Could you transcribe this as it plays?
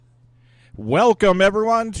Welcome,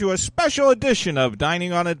 everyone, to a special edition of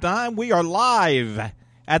Dining on a Dime. We are live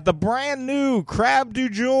at the brand new Crab du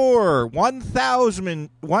Jour, 1000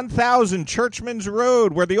 Churchman's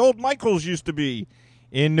Road, where the old Michaels used to be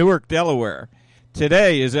in Newark, Delaware.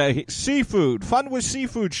 Today is a Fun with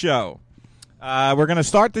Seafood show. We're going to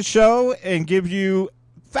start the show and give you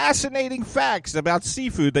fascinating facts about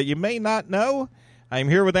seafood that you may not know. I'm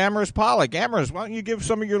here with Amaris Pollock. Amaris, why don't you give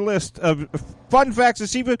some of your list of fun facts of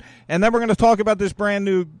seafood, and then we're going to talk about this brand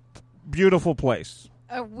new, beautiful place.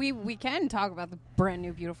 We can talk about the brand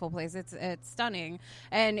new, beautiful place. It's stunning.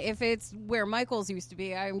 And if it's where Michael's used to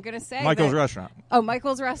be, I'm going to say Michael's Restaurant. Oh,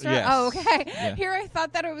 Michael's Restaurant? Yes. Oh, okay. Yeah. Here I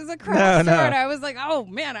thought that it was a craft store, and I was like, oh,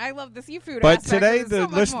 man, I love the seafood aspect. But today,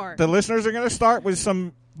 the listeners are going to start with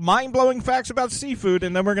some mind-blowing facts about seafood,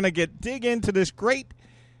 and then we're going to dig into this great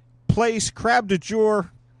place, Crab du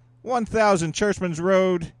Jour, 1000 Churchman's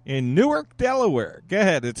Road in Newark, Delaware. Go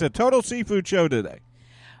ahead. It's a total seafood show today.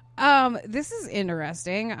 This is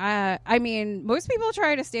interesting. I mean, most people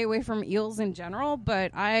try to stay away from eels in general,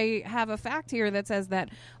 but I have a fact here that says that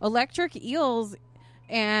electric eels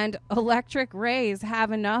and electric rays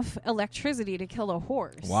have enough electricity to kill a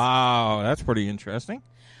horse. Wow, that's pretty interesting.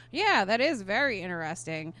 Yeah, that is very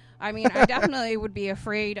interesting. I mean, I definitely would be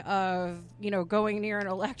afraid of, going near an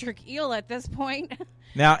electric eel at this point.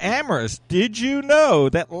 Now, Amaris, did you know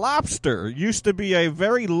that lobster used to be a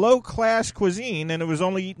very low-class cuisine and it was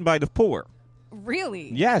only eaten by the poor?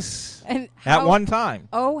 Really? Yes. And at one time.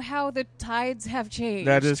 Oh, how the tides have changed.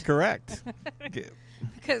 That is correct.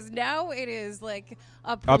 Because now it is like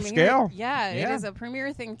a premier, upscale. Yeah, it is a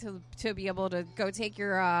premier thing to be able to go take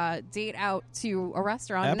your date out to a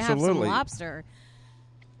restaurant and have some lobster.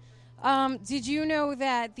 Did you know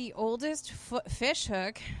that the oldest fish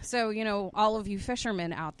hook, so, all of you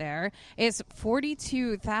fishermen out there, is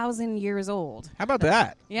 42,000 years old? How about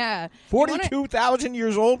that? Yeah. 42,000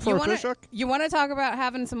 years old for a fish hook? You want to talk about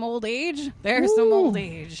having some old age? There's some old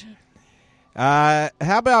age. How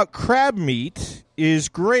about crab meat is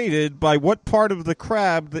graded by what part of the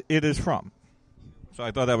crab that it is from? So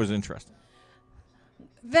I thought that was interesting.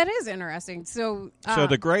 That is interesting. So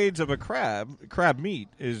the grades of a crab meat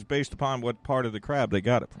is based upon what part of the crab they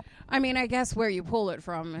got it from. I mean, I guess where you pull it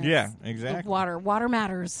from. Yeah, exactly. Water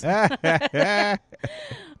matters.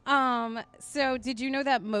 So did you know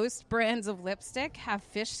that most brands of lipstick have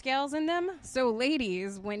fish scales in them? So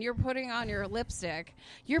ladies, when you're putting on your lipstick,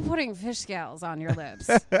 you're putting fish scales on your lips.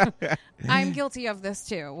 I'm guilty of this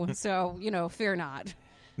too. So, fear not.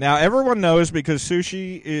 Now, everyone knows because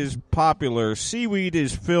sushi is popular, seaweed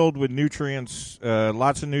is filled with nutrients,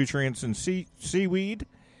 lots of nutrients in seaweed.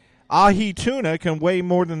 Ahi tuna can weigh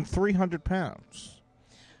more than 300 pounds.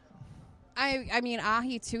 I mean,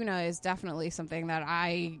 ahi tuna is definitely something that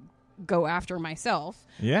I go after myself.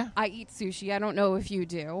 Yeah. I eat sushi. I don't know if you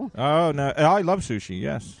do. Oh, no. I love sushi,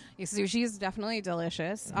 yes. Sushi is definitely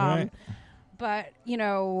delicious. Right. But,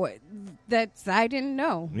 I didn't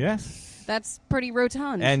know. Yes. That's pretty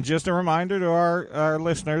rotund. And just a reminder to our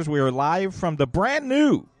listeners, we are live from the brand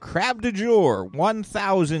new Crab du Jour,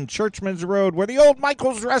 1000 Churchman's Road, where the old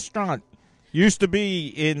Michael's Restaurant used to be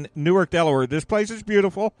in Newark, Delaware. This place is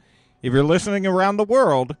beautiful. If you're listening around the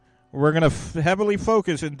world, we're going to heavily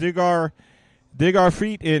focus and dig our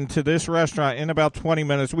feet into this restaurant in about 20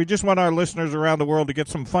 minutes. We just want our listeners around the world to get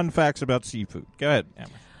some fun facts about seafood. Go ahead,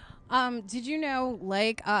 Emma. Did you know,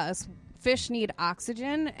 like us, fish need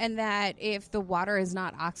oxygen, and that if the water is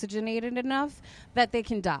not oxygenated enough, that they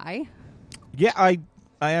can die? Yeah, I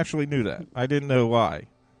actually knew that. I didn't know why,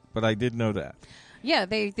 but I did know that. Yeah,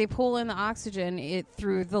 they pull in the oxygen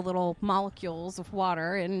through the little molecules of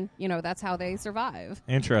water, and, that's how they survive.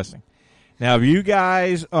 Interesting. Now, if you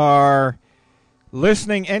guys are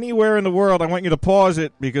listening anywhere in the world, I want you to pause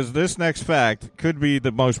it because this next fact could be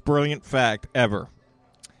the most brilliant fact ever.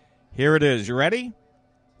 Here it is. You ready?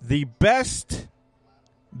 The best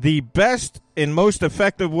and most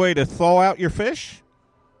effective way to thaw out your fish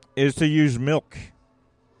is to use milk.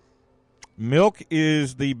 Milk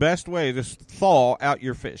is the best way to thaw out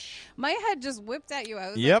your fish. My head just whipped at you. I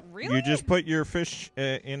was like, really? You just put your fish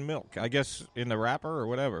in milk. I guess in the wrapper or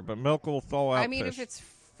whatever, but milk will thaw out fish. If it's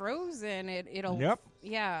frozen, it'll... Yep.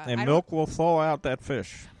 Yeah. And milk will thaw out that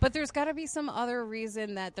fish. But there's got to be some other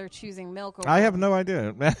reason that they're choosing milk over... I have no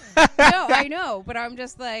idea. No, I know, but I'm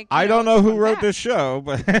just like... I don't know who wrote this show,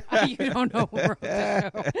 but... You don't know who wrote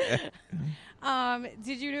the show.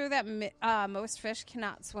 Did you know that most fish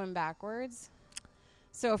cannot swim backwards?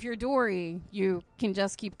 So if you're Dory, you can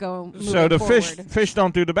just keep going. So the forward. fish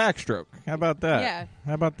don't do the backstroke. How about that? Yeah.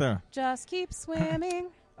 How about that? Just keep swimming.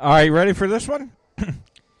 All right, ready for this one?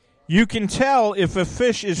 You can tell if a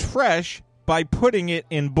fish is fresh by putting it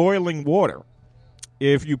in boiling water.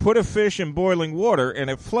 If you put a fish in boiling water and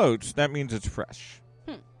it floats, that means it's fresh.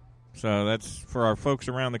 So that's for our folks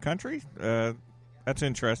around the country. That's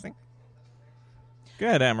interesting. Go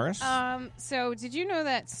ahead, Amaris. So did you know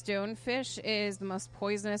that stonefish is the most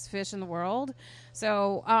poisonous fish in the world?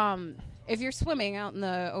 So if you're swimming out in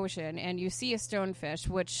the ocean and you see a stonefish,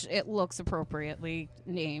 which it looks appropriately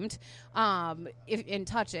named, and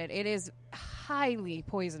touch it, it is highly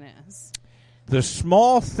poisonous. The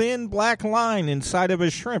small, thin black line inside of a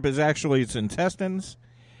shrimp is actually its intestines.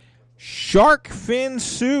 Shark fin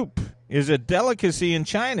soup is a delicacy in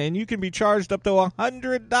China, and you can be charged up to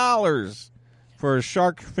 $100 for a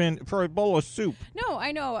shark fin, for a bowl of soup. No,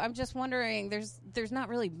 I know. I'm just wondering. There's not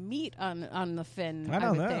really meat on the fin. I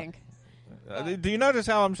don't would know. Think. Do you notice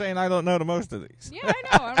how I'm saying I don't know to most of these? Yeah,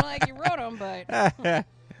 I know. I'm like, you wrote them, but.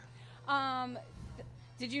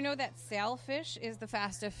 Did you know that sailfish is the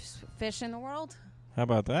fastest fish in the world? How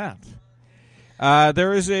about that?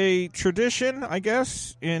 There is a tradition, I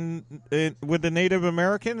guess, in with the Native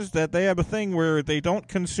Americans that they have a thing where they don't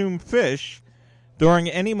consume fish during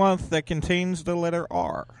any month that contains the letter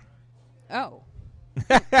R. Oh.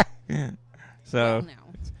 So. Well, no.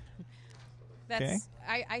 That's. Okay.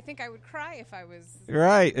 I think I would cry if I was.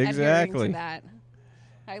 Right. Exactly. To that.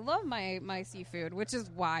 I love my seafood, which is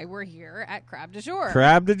why we're here at Crab du Jour.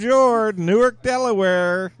 Crab du Jour, Newark,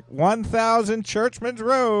 Delaware, 1000 Churchman's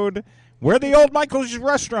Road, where the old Michael's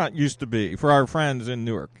restaurant used to be for our friends in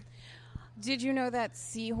Newark. Did you know that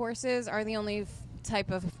seahorses are the only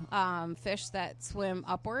type of fish that swim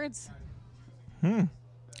upwards?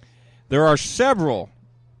 There are several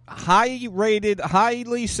high-rated,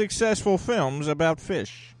 highly successful films about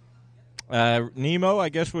fish. Nemo, I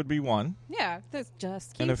guess, would be one. Yeah, that's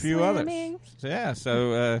just keep and a few swimming. others. Yeah,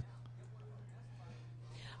 so.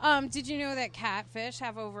 Did you know that catfish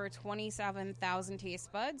have over 27,000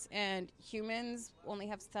 taste buds, and humans only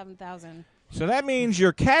have 7,000? So that means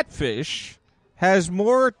your catfish has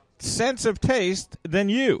more sense of taste than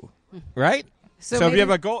you, right? So if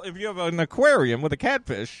you have an aquarium with a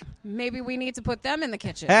catfish, maybe we need to put them in the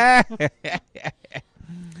kitchen.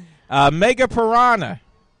 Mega piranha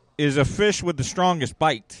is a fish with the strongest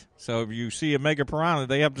bite. So if you see a mega piranha,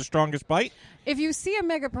 they have the strongest bite. If you see a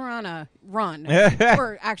mega piranha, run.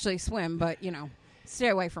 Or actually swim, but, stay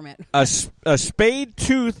away from it. A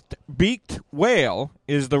spade-toothed beaked whale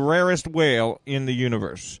is the rarest whale in the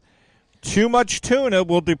universe. Too much tuna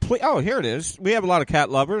will deplete... Oh, here it is. We have a lot of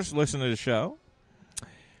cat lovers. Listen to the show.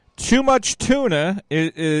 Too much tuna,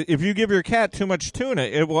 if you give your cat too much tuna,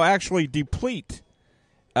 it will actually deplete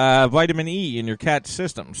vitamin E in your cat's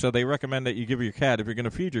system. So they recommend that you give your cat, if you're going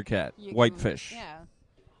to feed your cat, whitefish. Yeah.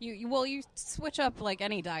 You switch up like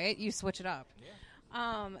any diet. You switch it up.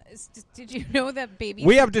 Yeah. Did you know that baby...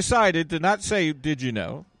 We have decided to not say, did you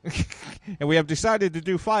know? And we have decided to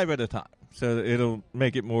do 5 at a time. So it'll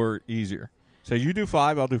make it more easier. So you do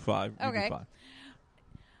 5, I'll do 5. Okay. You do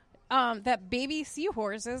 5. That baby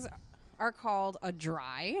seahorses are called a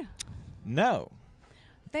dry. No.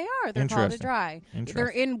 They are. They're called a dry. They're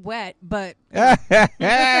in wet, but...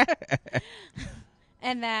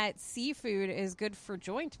 And that seafood is good for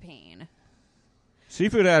joint pain.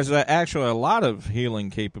 Seafood has actually a lot of healing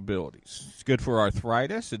capabilities. It's good for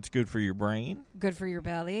arthritis. It's good for your brain. Good for your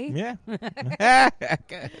belly. Yeah.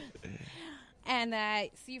 And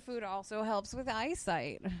that seafood also helps with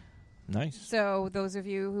eyesight. Nice. So those of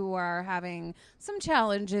you who are having some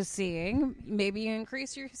challenges seeing, maybe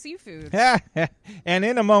increase your seafood. And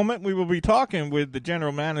in a moment, we will be talking with the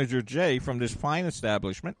general manager, Jay, from this fine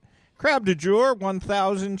establishment, Crab du Jour,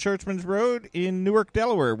 1000 Churchman's Road in Newark,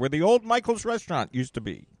 Delaware, where the old Michael's restaurant used to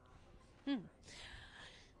be.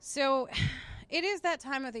 So it is that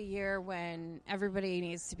time of the year when everybody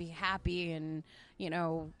needs to be happy and,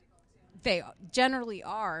 they generally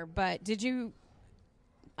are. But did you...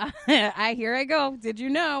 here I go. Did you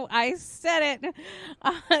know? I said it.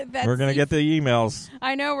 We're going to get the emails.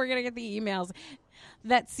 I know we're going to get the emails.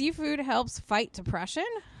 That seafood helps fight depression.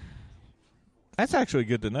 That's actually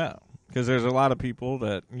good to know because there's a lot of people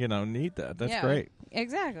that, need that. That's great.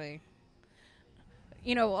 Exactly.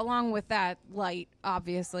 Along with that, light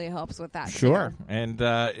obviously helps with that. Sure. Too. And,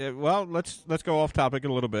 let's go off topic a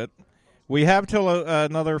little bit. We have till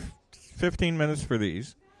another 15 minutes for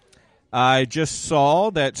these. I just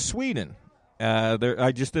saw that Sweden,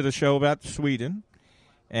 I just did a show about Sweden,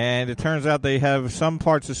 and it turns out they have some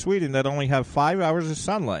parts of Sweden that only have 5 hours of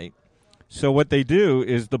sunlight. So what they do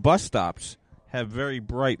is the bus stops have very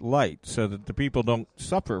bright light so that the people don't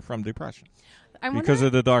suffer from depression because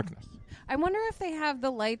of the darkness. I wonder if they have the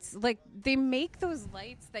lights, like they make those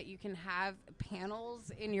lights that you can have panels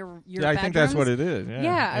in your Yeah, I think that's what it is.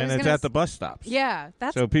 Yeah, and it's at the bus stops. Yeah,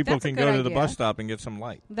 so people can go to the bus stop and get some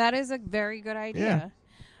light. That is a very good idea. Yeah.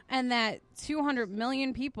 And that 200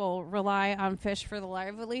 million people rely on fish for the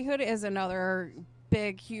livelihood is another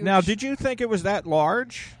big, huge. Now, did you think it was that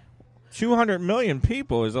large? 200 million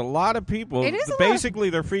people is a lot of people. It is basically,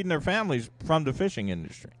 they're feeding their families from the fishing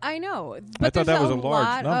industry. I know. But I thought that was a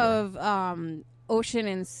lot large number. of ocean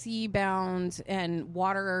and sea bound and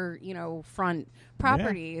water, front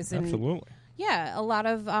properties. Yeah, and absolutely. Yeah, a lot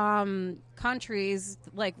of countries,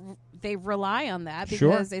 like, they rely on that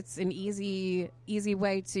because it's an easy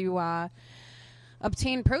way to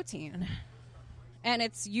obtain protein. And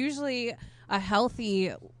it's usually a healthy,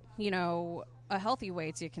 a healthy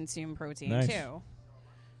way to consume protein, too.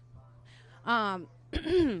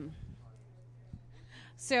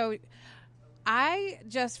 So I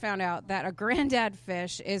just found out that a granddad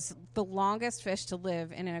fish is the longest fish to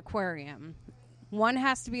live in an aquarium. One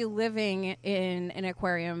has to be living in an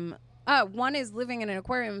aquarium. One is living in an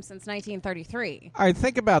aquarium since 1933. All right,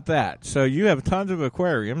 think about that. So you have tons of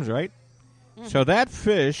aquariums, right? Mm-hmm. So that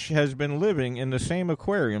fish has been living in the same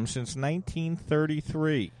aquarium since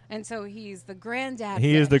 1933. And so he's the granddad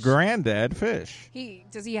He fish. is the granddad fish.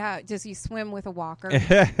 Does he swim with a walker?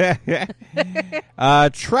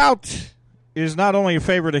 Trout is not only a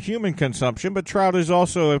favorite of human consumption, but trout is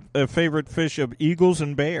also a favorite fish of eagles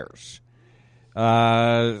and bears.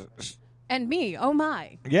 And me. Oh,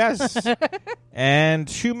 my. Yes. And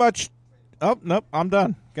too much. Oh, nope. I'm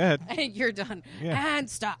done. Go ahead. You're done. Yeah. And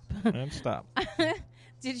stop. And stop.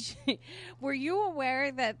 Were you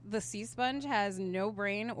aware that the sea sponge has no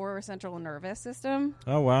brain or central nervous system?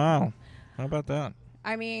 Oh, wow. How about that?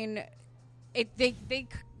 I mean, they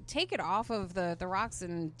take it off of the rocks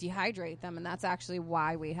and dehydrate them, and that's actually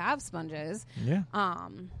why we have sponges. Yeah.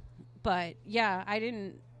 But, yeah,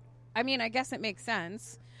 I guess it makes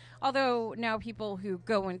sense. Although now people who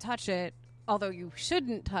go and touch it, although you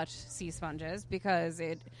shouldn't touch sea sponges because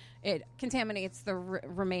it contaminates the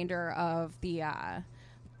remainder of the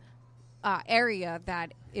area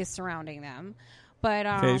that is surrounding them. But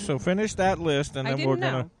okay, so finish that list, and then we're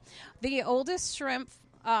going to... The oldest shrimp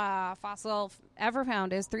fossil ever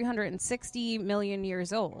found is 360 million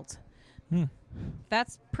years old.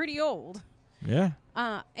 That's pretty old. Yeah.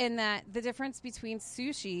 And that the difference between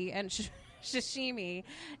sushi and sashimi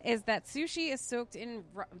is that sushi is soaked in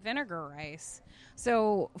vinegar rice.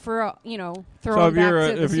 So for throwing back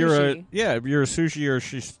to the sushi. If you're a sushi or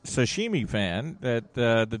sashimi fan, that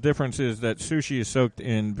the difference is that sushi is soaked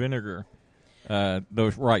in vinegar,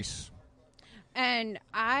 those rice. And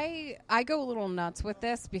I go a little nuts with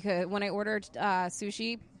this because when I ordered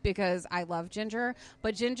sushi, because I love ginger,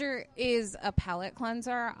 but ginger is a palate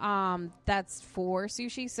cleanser that's for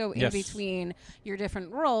sushi. So in between your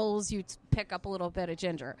different rolls, you pick up a little bit of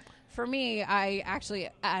ginger. For me, I actually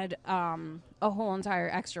add a whole entire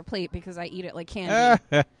extra plate because I eat it like candy.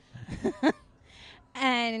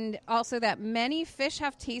 And also that many fish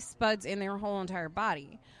have taste buds in their whole entire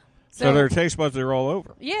body. So their taste buds are all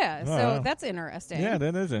over. Yeah, so that's interesting. Yeah,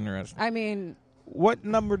 that is interesting. I mean... What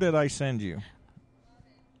number did I send you?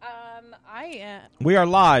 I We are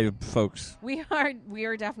live, folks. We are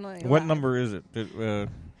definitely What live. number is it? Did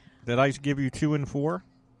I give you 2 and 4?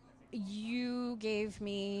 You gave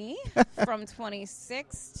me from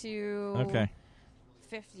 26 to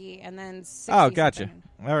 50 and then 60. Oh, gotcha.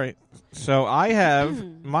 All right. So I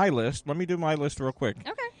have my list. Let me do my list real quick.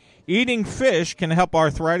 Okay. Eating fish can help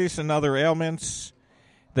arthritis and other ailments.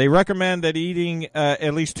 They recommend that eating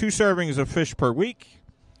at least 2 servings of fish per week.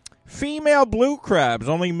 Female blue crabs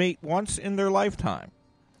only mate once in their lifetime.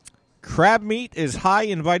 Crab meat is high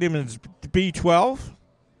in vitamins B12.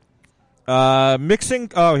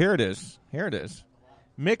 Here it is.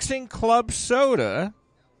 Mixing club soda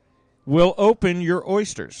will open your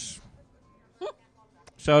oysters.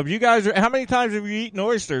 So if you guys how many times have you eaten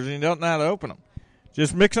oysters and you don't know how to open them?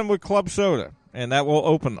 Just mix them with club soda, and that will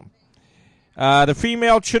open them. The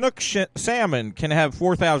female Chinook salmon can have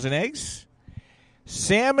 4,000 eggs.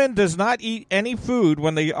 Salmon does not eat any food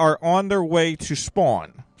when they are on their way to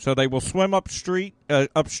spawn. So they will swim upstream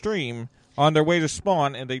on their way to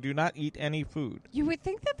spawn, and they do not eat any food. You would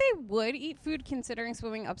think that they would eat food, considering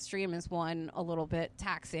swimming upstream is a little bit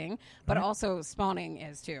taxing, but also spawning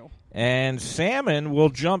is too. And salmon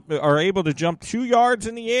are able to jump 2 yards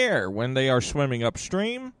in the air when they are swimming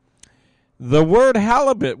upstream. The word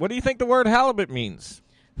halibut. What do you think the word halibut means?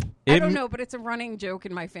 I don't know, but it's a running joke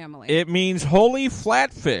in my family. It means holy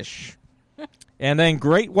flatfish. And then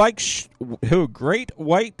great white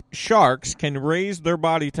sharks can raise their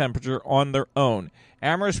body temperature on their own.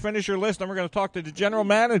 Amaris, finish your list, and we're going to talk to the general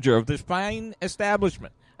manager of this fine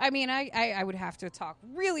establishment. I mean, I would have to talk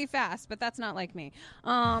really fast, but that's not like me.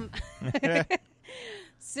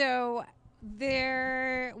 So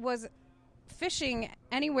there was fishing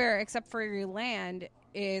anywhere except for your land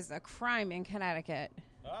is a crime in Connecticut.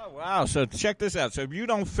 Oh, wow. So check this out. So if you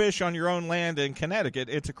don't fish on your own land in Connecticut,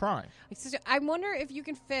 it's a crime. I wonder if you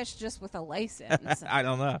can fish just with a license. I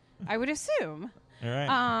don't know. I would assume. All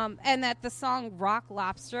right. And that the song Rock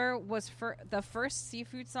Lobster was for the first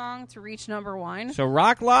seafood song to reach #1. So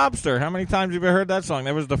Rock Lobster, how many times have you heard that song?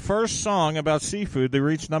 That was the first song about seafood that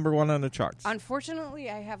reached #1 on the charts.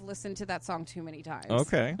 Unfortunately, I have listened to that song too many times.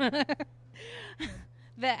 Okay.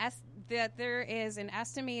 That there is an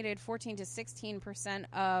estimated 14 to 16%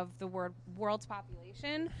 of the world's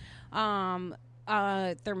population.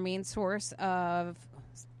 Their main source of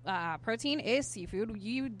protein is seafood.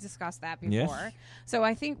 You discussed that before. Yes. So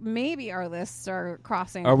I think maybe our lists are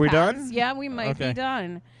crossing. Are we paths. done? Yeah, we might be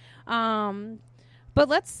done. But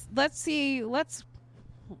let's see. Let's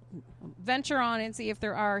venture on and see if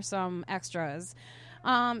there are some extras.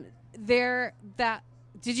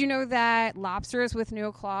 Did you know that lobsters with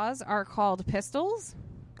no claws are called pistols?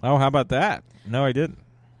 Oh, how about that? No, I didn't.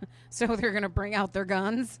 So they're going to bring out their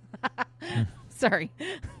guns. Sorry.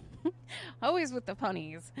 Always with the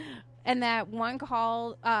punnies. And that one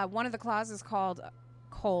of the claws is called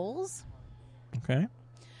coals. Okay.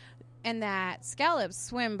 And that scallops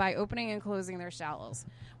swim by opening and closing their shallows,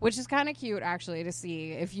 which is kind of cute, actually, to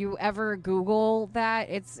see. If you ever Google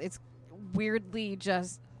that, it's weirdly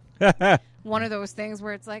just one of those things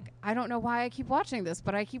where it's like, I don't know why I keep watching this,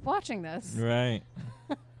 but I keep watching this. Right.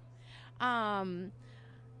 And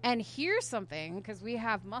here's something, because we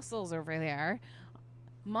have mussels over there.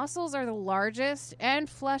 Mussels are the largest and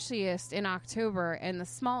fleshiest in October and the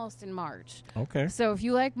smallest in March. Okay. So if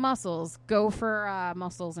you like mussels, go for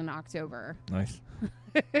mussels in October. Nice.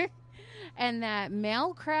 And that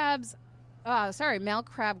male crab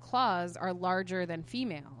claws are larger than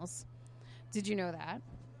females. Did you know that?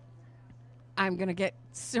 I'm going to get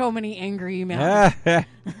so many angry emails.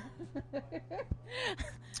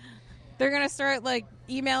 They're going to start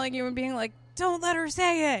emailing you and being like, don't let her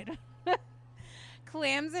say it.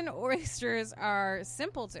 Clams and oysters are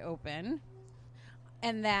simple to open.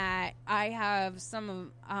 And that I have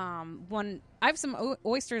some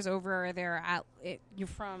oysters over there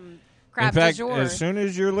from Crab In fact, du Jour. as soon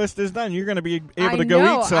as your list is done, you're going to be able to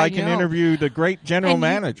go eat, so I can interview the great general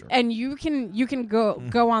manager. And you can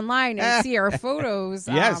go online and see our photos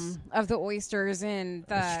yes. Of the oysters in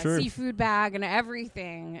the seafood bag and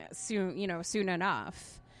everything soon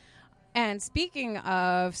enough. And speaking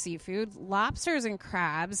of seafood, lobsters and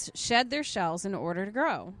crabs shed their shells in order to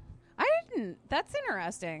grow. I didn't. That's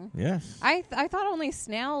interesting. Yes. I thought only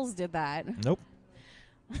snails did that. Nope.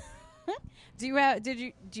 Do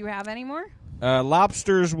you have any more?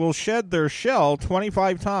 Lobsters will shed their shell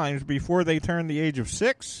 25 times before they turn the age of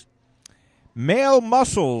 6. Male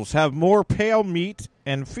mussels have more pale meat,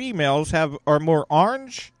 and females are more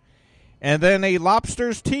orange. And then a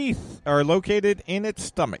lobster's teeth are located in its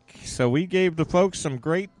stomach. So we gave the folks some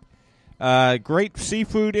great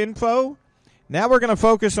seafood info. Now we're going to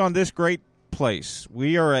focus on this great place.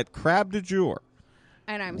 We are at Crab du Jour.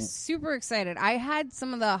 And I'm super excited. I had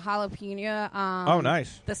some of the jalapeno.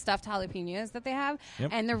 Nice. The stuffed jalapenos that they have. Yep.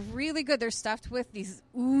 And they're really good. They're stuffed with these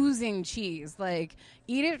oozing cheese.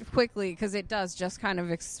 Eat it quickly because it does just kind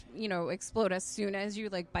of, explode as soon as you,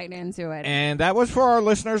 bite into it. And that was for our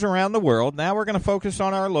listeners around the world. Now we're going to focus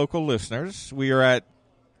on our local listeners. We are at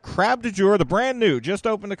Crab du Jour, the brand new, just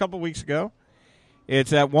opened a couple weeks ago.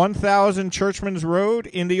 It's at 1000 Churchman's Road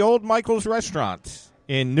in the Old Michael's Restaurant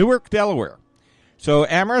in Newark, Delaware. So,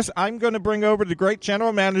 Amaris, I'm going to bring over the great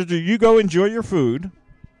general manager. You go enjoy your food.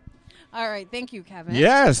 All right. Thank you, Kevin.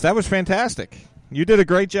 Yes, that was fantastic. You did a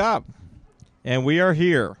great job. And we are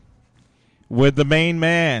here with the main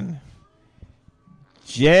man.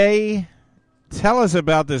 Jay, tell us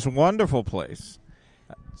about this wonderful place.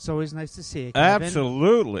 It's always nice to see you, Kevin.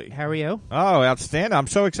 Absolutely. How are you? Oh, outstanding. I'm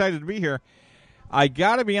so excited to be here. I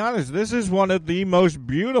got to be honest, this is one of the most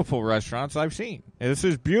beautiful restaurants I've seen. This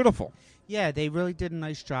is beautiful. Yeah, they really did a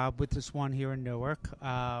nice job with this one here in Newark.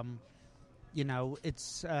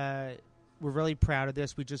 It's we're really proud of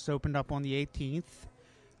this. We just opened up on the 18th.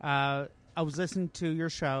 I was listening to your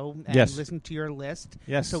show and listening to your list.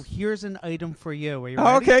 Yes. So here's an item for you. Are you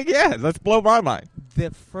ready? Okay, yeah. Let's blow my mind.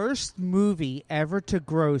 The first movie ever to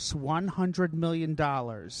gross $100 million.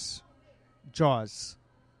 Jaws.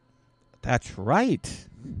 That's right.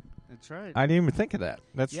 That's right. I didn't even think of that.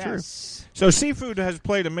 That's yes. true. So seafood has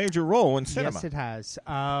played a major role in cinema. Yes, it has.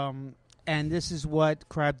 And this is what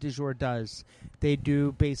Crab du Jour does. They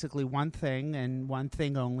do basically one thing and one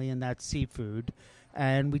thing only, and that's seafood.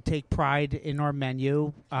 And we take pride in our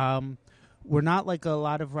menu. We're not like a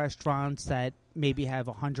lot of restaurants that maybe have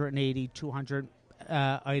 180, 200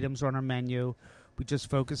 items on our menu. We just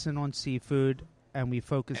focus in on seafood, and we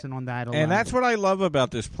focus in on that alone. And that's what I love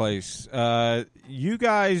about this place. You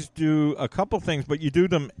guys do a couple things, but you do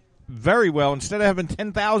them very well. Instead of having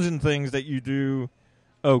 10,000 things that you do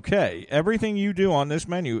okay, everything you do on this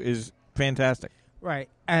menu is fantastic. Right.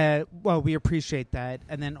 Well, we appreciate that.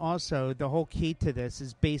 And then also, the whole key to this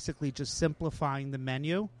is basically just simplifying the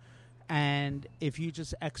menu. And if you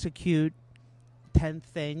just execute 10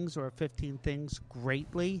 things or 15 things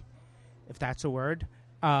greatly, if that's a word,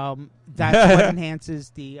 that's what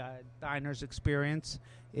enhances the diner's experience,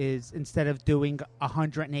 is instead of doing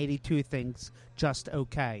 182 things just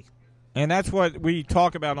okay. And that's what we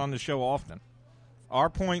talk about on the show often. Our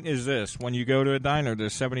point is this: when you go to a diner,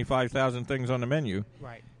 there's 75,000 things on the menu.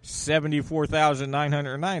 Right.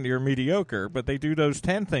 74,990 are mediocre, but they do those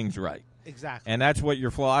 10 things right. Exactly. And that's what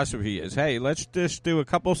your philosophy is. Hey, let's just do a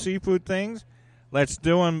couple seafood things. Let's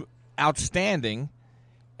do them outstanding.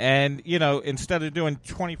 And, instead of doing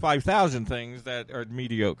 25,000 things that are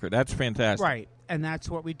mediocre. That's fantastic. Right. And that's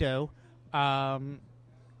what we do. And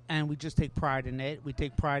we just take pride in it. We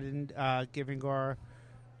take pride in giving our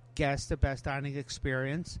guests the best dining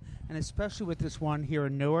experience. And especially with this one here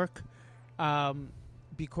in Newark,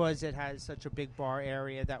 because it has such a big bar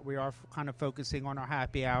area that we are kind of focusing on our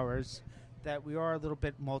happy hours, that we are a little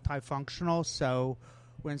bit multifunctional. So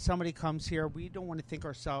when somebody comes here, we don't want to think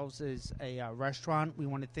ourselves as a restaurant. We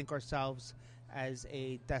want to think ourselves as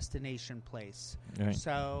a destination place. Right.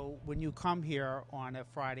 So when you come here on a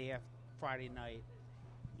Friday night,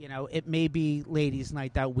 it may be ladies'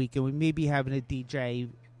 night that weekend. We may be having a DJ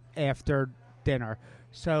after dinner.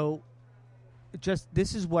 So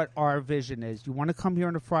this is what our vision is. You want to come here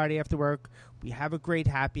on a Friday after work. We have a great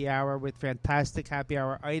happy hour with fantastic happy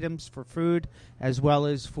hour items for food as well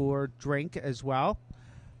as for drink as well.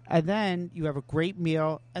 And then you have a great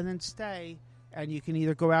meal, and then stay, and you can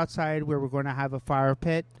either go outside where we're going to have a fire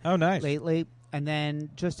pit. Oh, nice. Lately, and then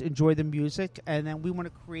just enjoy the music. And then we want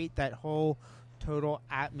to create that whole total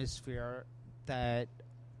atmosphere that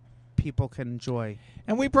people can enjoy.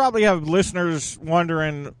 And we probably have listeners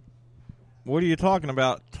wondering, what are you talking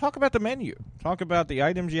about? Talk about the menu. Talk about the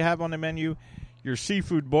items you have on the menu. Your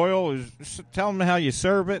seafood boil, tell them how you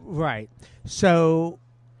serve it. Right. So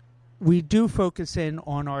we do focus in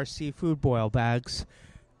on our seafood boil bags,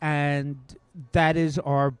 and that is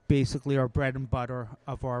basically our bread and butter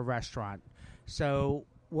of our restaurant. So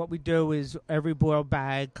what we do is every boil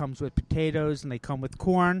bag comes with potatoes, and they come with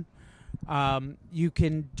corn. You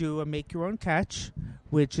can do a make your own catch,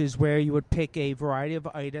 which is where you would pick a variety of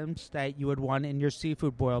items that you would want in your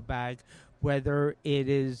seafood boil bag, whether it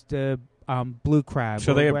is the blue crab.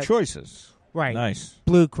 So they have choices. Right. Nice.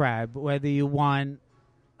 Blue crab, whether you want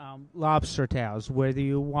lobster tails, whether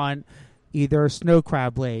you want either snow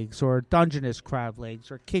crab legs or Dungeness crab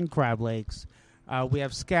legs or king crab legs. We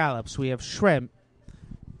have scallops. We have shrimp.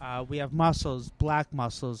 We have mussels, black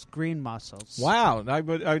mussels, green mussels. Wow.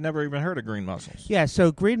 I've never even heard of green mussels. Yeah,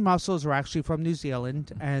 so green mussels are actually from New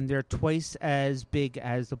Zealand, and they're twice as big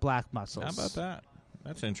as the black mussels. How about that?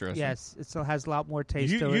 That's interesting. Yes, it still has a lot more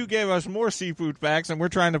taste to it. You gave us more seafood facts, and we're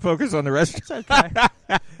trying to focus on the rest. It's okay.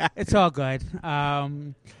 It's all good.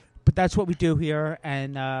 But that's what we do here,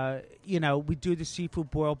 and, we do the seafood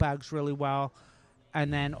boil bags really well.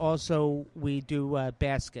 And then also we do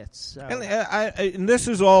baskets. And this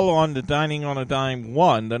is all on the Dining on a Dime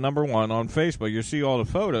the number 1 on Facebook. You'll see all the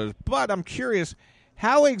photos. But I'm curious,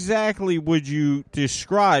 how exactly would you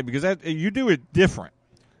describe, because you do it different,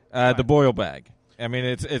 right. The boil bag. I mean,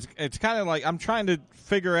 it's kind of like, I'm trying to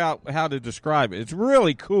figure out how to describe it. It's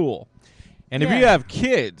really cool. And if you have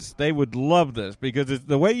kids, they would love this, because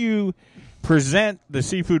the way you present the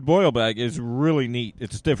seafood boil bag is really neat.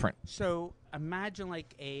 It's different. So imagine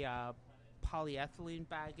like a polyethylene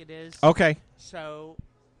bag it is. Okay. So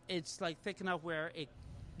it's like thick enough where it,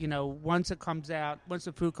 once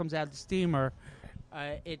the food comes out of the steamer,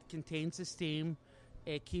 it contains the steam.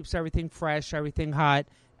 It keeps everything fresh, everything hot.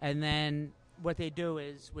 And then what they do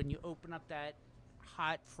is when you open up that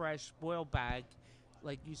hot, fresh boil bag,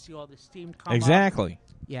 like you see all the steam come Exactly. up.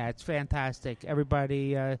 Yeah, it's fantastic.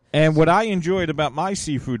 Everybody. And what I enjoyed about my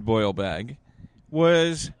seafood boil bag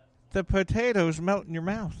was the potatoes melt in your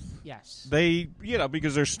mouth. Yes. They,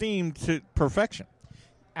 because they're steamed to perfection.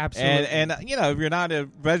 Absolutely. And if you're not a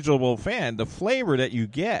vegetable fan, the flavor that you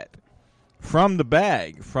get from the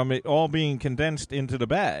bag, from it all being condensed into the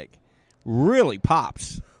bag, really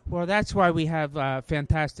pops. Well, that's why we have a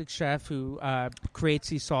fantastic chef who creates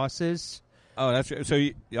these sauces. Oh, that's so.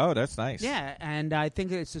 That's nice. Yeah, and I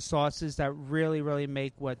think it's the sauces that really, really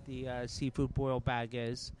make what the seafood boil bag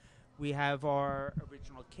is. We have our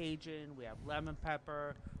original Cajun. We have lemon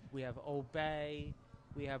pepper. We have Old Bay.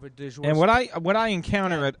 We have a Dijon. And what I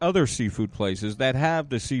encounter at other seafood places that have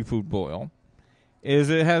the seafood boil is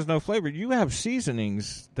it has no flavor. You have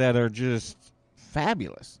seasonings that are just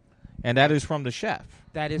fabulous, and that is from the chef.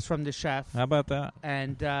 That is from the chef. How about that?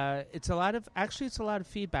 And it's a lot of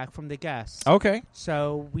feedback from the guests. Okay.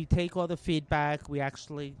 So we take all the feedback. We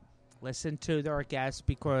actually listen to our guests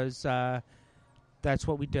because that's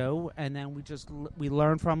what we do, and then we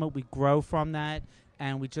learn from it. We grow from that,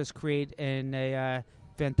 and we just create a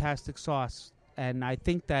fantastic sauce. And I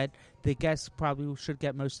think that the guests probably should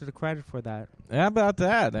get most of the credit for that. How about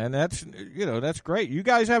that? And that's great. You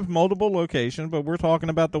guys have multiple locations, but we're talking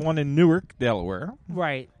about the one in Newark, Delaware.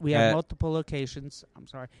 Right. We have multiple locations. I'm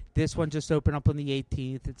sorry. This one just opened up on the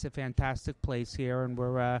 18th. It's a fantastic place here, and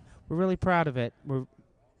we're really proud of it. We're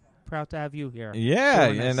proud to have you here. Yeah,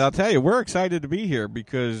 and I'll tell you, we're excited to be here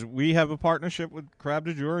because we have a partnership with Crab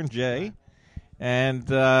du Jour and Jay.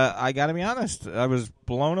 And I got to be honest, I was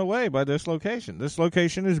blown away by this location. This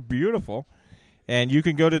location is beautiful. And you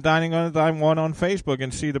can go to Dining on a Dime 1 on Facebook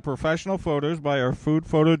and see the professional photos by our food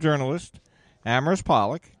photojournalist, Amaris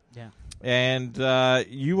Pollock. Yeah. And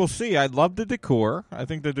you will see, I love the decor. I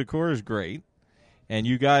think the decor is great. And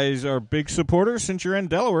you guys are big supporters since you're in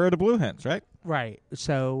Delaware of the Blue Hens, right? Right.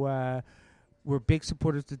 So we're big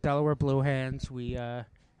supporters of the Delaware Blue Hens. We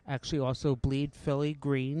actually also bleed Philly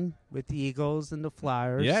green with the Eagles and the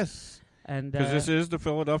Flyers. Yes, and because this is the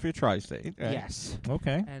Philadelphia Tri-State. Right? Yes.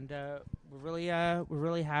 Okay. And we're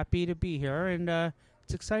really happy to be here, and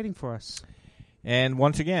it's exciting for us. And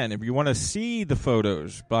once again, if you want to see the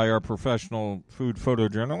photos by our professional food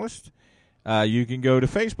photojournalist, you can go to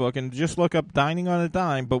Facebook and just look up Dining on a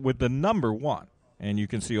Dime, but with the number 1, and you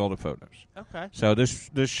can see all the photos. Okay. So this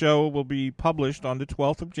show will be published on the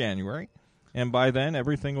 12th of January. And by then,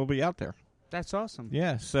 everything will be out there. That's awesome.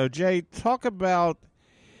 Yeah. So, Jay, talk about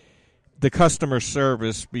the customer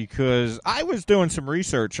service, because I was doing some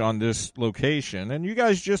research on this location, and you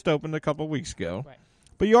guys just opened a couple weeks ago. Right.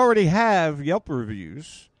 But you already have Yelp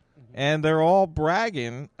reviews, and they're all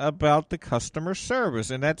bragging about the customer service.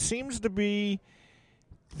 And that seems to be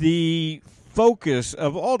the focus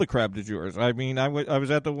of all the Crab du Jours. I mean, I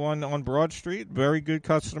was at the one on Broad Street, very good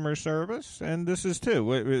customer service, and this is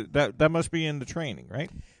too. That must be in the training,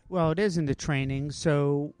 right? Well, it is in the training.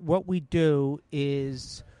 So what we do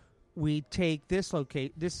is we take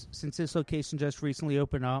since this location just recently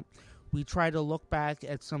opened up, we try to look back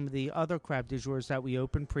at some of the other Crab du Jours that we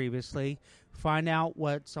opened previously, find out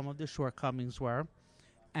what some of the shortcomings were,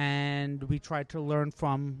 and we try to learn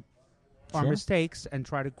from our mistakes and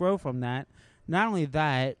try to grow from that. Not only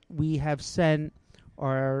that, we have sent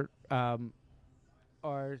our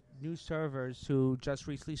new servers who just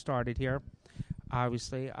recently started here,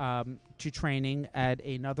 obviously, to training at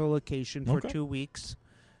another location for 2 weeks,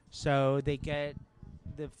 so they get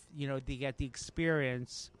the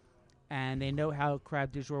experience, and they know how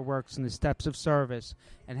Crab du Jour works and the steps of service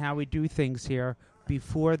and how we do things here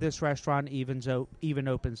before this restaurant even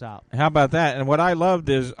opens up. How about that? And what I loved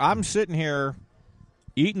is I'm sitting here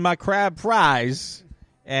eating my crab fries,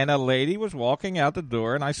 and a lady was walking out the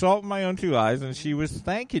door, and I saw it with my own 2 eyes, and she was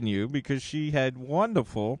thanking you because she had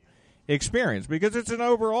wonderful experience, because it's an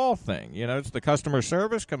overall thing. You know, it's the customer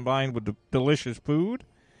service combined with the delicious food.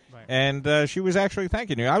 Right. And she was actually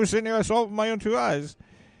thanking you. I was sitting there, I saw it with my own 2 eyes,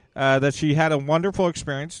 that she had a wonderful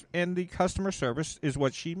experience, and the customer service is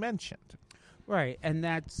what she mentioned. Right, and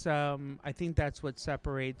that's I think that's what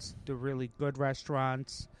separates the really good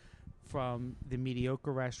restaurants from the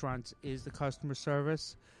mediocre restaurants is the customer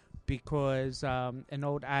service, because an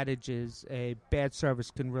old adage is a bad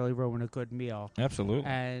service can really ruin a good meal. Absolutely.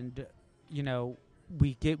 And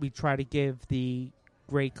we try to give the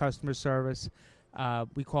great customer service.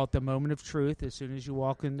 We call it the moment of truth. As soon as you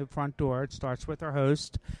walk in the front door, it starts with our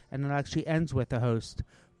host, and it actually ends with the host,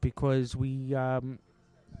 because we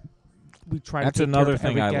try That's to take another care of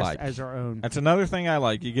thing every I guest like. as our own. That's another thing I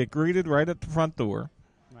like. You get greeted right at the front door.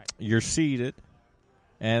 Right. You're seated,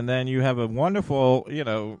 and then you have a wonderful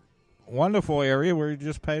area where you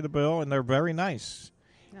just pay the bill, and they're very nice.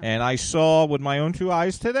 Yeah. And I saw with my own 2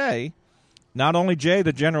 eyes today, not only Jay,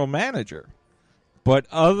 the general manager, but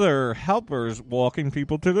other helpers walking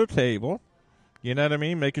people to their table. You know what I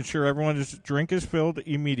mean? Making sure everyone's drink is filled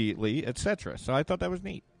immediately, etc. So I thought that was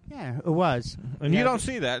neat. Yeah, it was. And you don't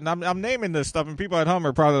see that. And I'm naming this stuff, and people at home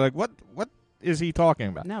are probably like, what is he talking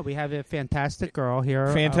about? No, we have a fantastic girl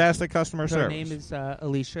here. Fantastic customer service. Her name is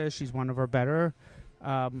Alicia. She's one of our better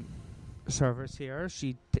servers here.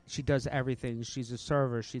 She does everything. She's a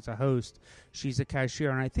server. She's a host. She's a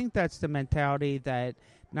cashier. And I think that's the mentality that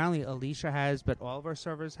not only Alicia has, but all of our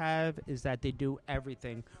servers have, is that they do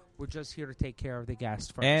everything. We're just here to take care of the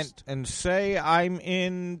guest first. And say I'm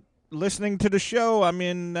in listening to the show. I'm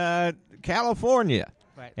in California.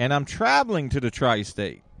 Right. And I'm traveling to the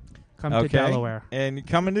tri-state. Come to Delaware. And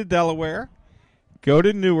come into Delaware, go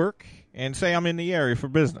to Newark, and say I'm in the area for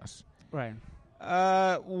business. Right.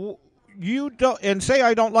 You don't, and say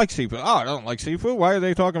I don't like seafood. Oh, I don't like seafood. Why are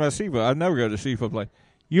they talking about seafood? I'd never go to seafood place.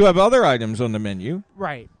 You have other items on the menu.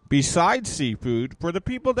 Right. Besides seafood for the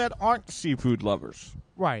people that aren't seafood lovers.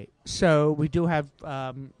 Right. So we do have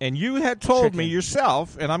and you had told me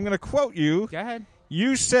yourself, and I'm going to quote you. Go ahead.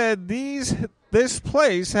 You said this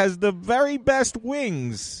place has the very best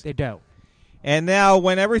wings. They do. And now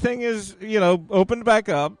when everything is, opened back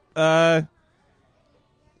up,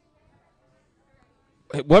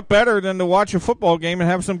 what better than to watch a football game and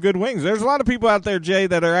have some good wings? There's a lot of people out there, Jay,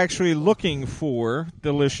 that are actually looking for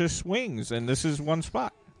delicious wings, and this is one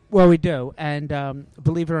spot. Well, we do, and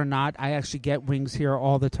believe it or not, I actually get wings here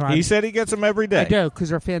all the time. He said he gets them every day. I do, because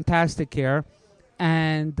they're fantastic here,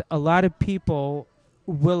 and a lot of people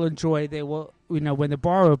will enjoy. They will, when the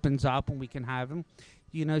bar opens up and we can have them,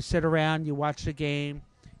 sit around, you watch the game,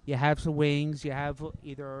 you have some wings, you have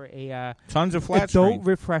either a tons of flat adult screen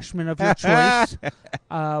refreshment of your choice,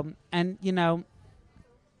 and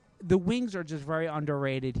the wings are just very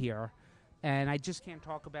underrated here. And I just can't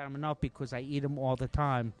talk about them enough because I eat them all the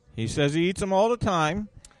time. He says he eats them all the time.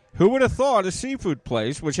 Who would have thought a seafood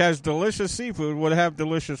place, which has delicious seafood, would have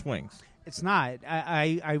delicious wings? It's not.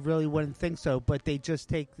 I really wouldn't think so. But they just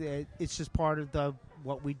take it's just part of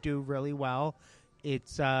what we do really well.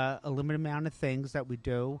 It's a limited amount of things that we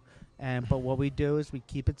do, but what we do is we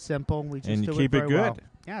keep it simple and we just do keep it very good. Well.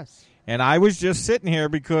 Yes. And I was just sitting here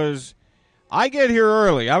because I get here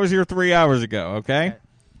early. I was here 3 hours ago. Okay.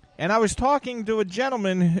 And I was talking to a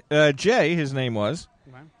gentleman, Jay, his name was,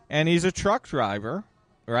 and he's a truck driver,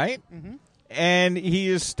 right? Mm-hmm. And he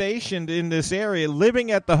is stationed in this area,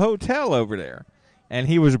 living at the hotel over there. And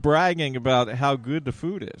he was bragging about how good the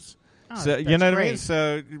food is. Oh, so you know what great. I mean?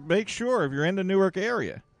 So make sure if you're in the Newark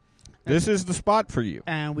area, this is the spot for you.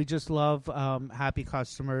 And we just love happy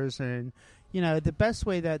customers, and the best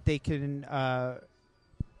way that they can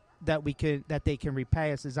that they can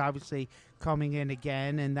repay us is obviously coming in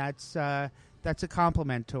again, and that's a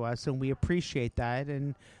compliment to us, and we appreciate that,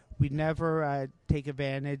 and we never take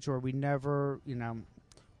advantage, or we never,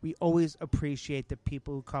 we always appreciate the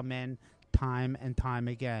people who come in time and time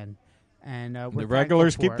again, and the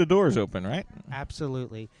regulars keep the doors open, right?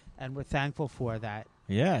 Absolutely, and we're thankful for that.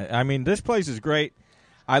 Yeah, I mean, this place is great.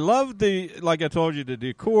 I love like I told you, the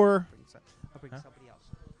decor. I'll bring somebody else.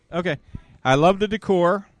 Okay, I love the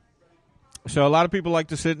decor. So a lot of people like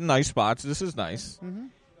to sit in nice spots. This is nice. Mm-hmm.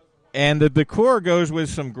 And the decor goes with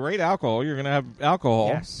some great alcohol. You're going to have alcohol.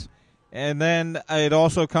 Yes. And then it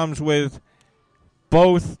also comes with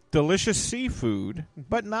both delicious seafood,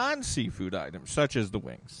 but non-seafood items, such as the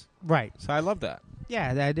wings. Right. So I love that.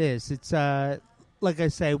 Yeah, that is. It's, like I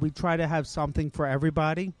say, we try to have something for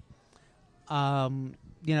everybody.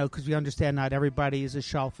 Because we understand not everybody is a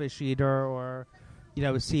shellfish eater or,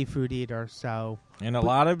 a seafood eater, so... And a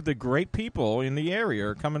lot of the great people in the area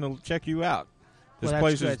are coming to check you out. This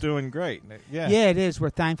place is doing great. Yeah, it is.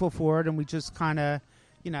 We're thankful for it, and we just kind of,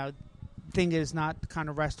 thing is not kind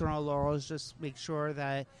of rest on our laurels. Just make sure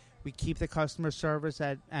that we keep the customer service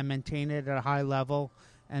and maintain it at a high level,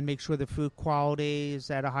 and make sure the food quality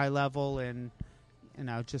is at a high level, and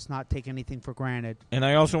just not take anything for granted. And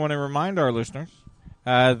I also want to remind our listeners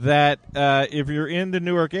that if you're in the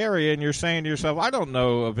Newark area and you're saying to yourself, I don't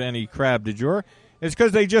know of any Crab du Jour, it's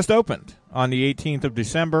because they just opened on the 18th of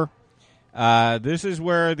December. This is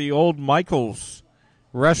where the old Michael's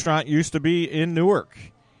restaurant used to be in Newark,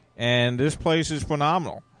 and this place is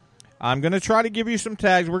phenomenal. I'm going to try to give you some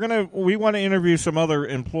tags. We want to interview some other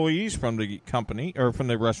employees from the company or from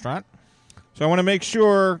the restaurant. So I want to make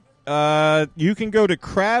sure you can go to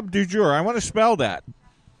Crab du Jour. I want to spell that.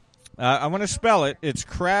 I want to spell it. It's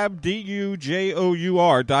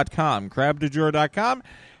crabdujour.com. Crabdujour.com.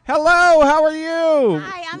 Hello, how are you?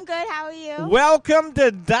 Hi, I'm good. How are you? Welcome to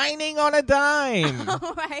Dining on a Dime.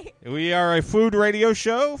 All right. We are a food radio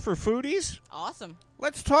show for foodies. Awesome.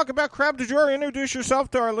 Let's talk about Crab du Jour. Introduce yourself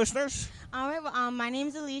to our listeners. All right. My name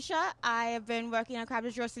is Alicia. I have been working on Crab du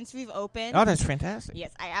Jour since we've opened. Oh, that's fantastic. Yes,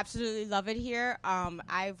 I absolutely love it here.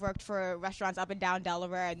 I've worked for restaurants up and down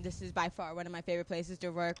Delaware, and this is by far one of my favorite places to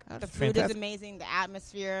work. That's the food fantastic. is amazing. The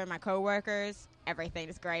atmosphere, my coworkers, everything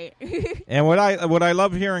is great. And what I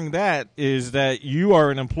love hearing that is that you are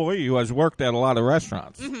an employee who has worked at a lot of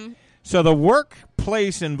restaurants. Mm-hmm. So the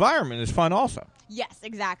workplace environment is fun also. Yes,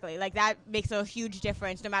 exactly. Like, that makes a huge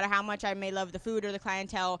difference. No matter how much I may love the food or the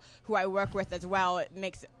clientele who I work with as well, it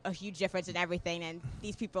makes a huge difference in everything, and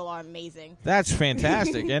these people are amazing. That's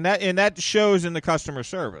fantastic. and that shows in the customer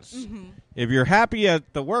service. Mm-hmm. If you're happy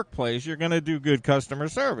at the workplace, you're going to do good customer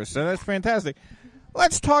service. So that's fantastic.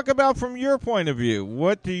 Let's talk about from your point of view.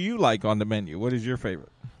 What do you like on the menu? What is your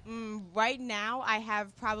favorite? Right now, I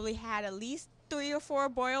have probably had at least 3 or 4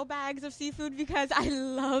 boil bags of seafood because I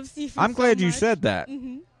love seafood. I'm glad so you much. said that.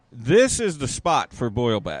 Mm-hmm. This is the spot for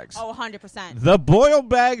boil bags. Oh, 100%. The boil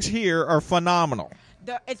bags here are phenomenal.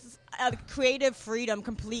 It's a creative freedom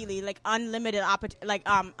completely, like unlimited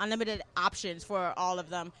options for all of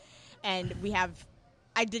them, and we have.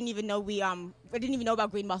 I didn't even know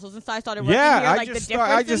about green mussels, and so I started working here.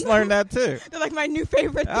 I just learned that too. They're like my new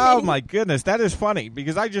favorite thing. Oh my goodness, that is funny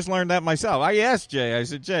because I just learned that myself. I asked Jay. I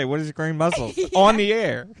said, Jay, what is green mussels on the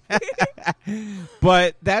air?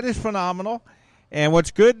 But that is phenomenal. And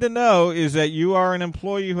what's good to know is that you are an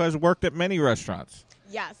employee who has worked at many restaurants.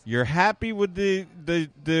 Yes. You're happy with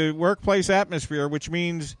the workplace atmosphere, which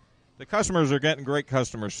means the customers are getting great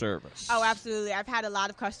customer service. Oh, absolutely. I've had a lot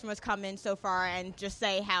of customers come in so far and just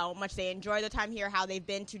say how much they enjoy their time here, how they've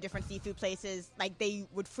been to different seafood places. Like, they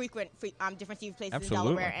would frequent different seafood places Absolutely.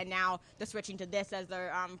 in Delaware, and now they're switching to this as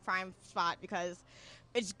their prime spot because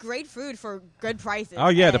it's great food for good prices. Oh,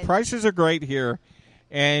 yeah, the prices are great here.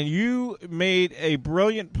 And you made a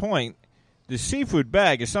brilliant point. The seafood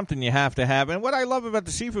bag is something you have to have. And what I love about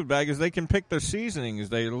the seafood bag is they can pick their seasonings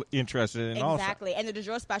they're interested in also. Exactly. And the du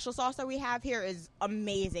jour special sauce that we have here is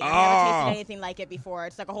amazing. I've never tasted anything like it before.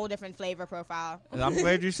 It's like a whole different flavor profile. I'm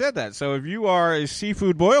glad you said that. So if you are a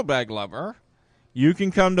seafood boil bag lover, you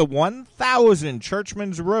can come to 1000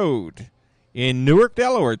 Churchman's Road in Newark,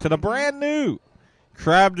 Delaware, to the brand new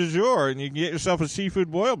Crab du Jour, and you can get yourself a seafood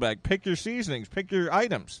boil bag. Pick your seasonings. Pick your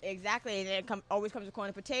items. Exactly. And it always comes with corn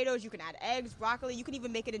and potatoes. You can add eggs, broccoli. You can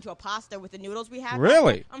even make it into a pasta with the noodles we have.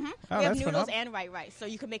 Really? Mm-hmm. Oh, we have that's noodles phenomenal. and white rice, so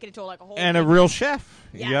you can make it into like a whole. And a real chef.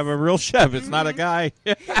 Yes. You have a real chef. It's not a guy,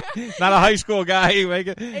 not a high school guy. You make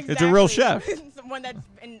it. Exactly. It's a real chef. Someone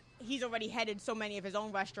and he's already headed so many of his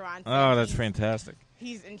own restaurants. Oh, that's fantastic.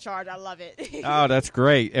 He's in charge. I love it. Oh, that's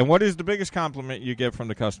great. And what is the biggest compliment you get from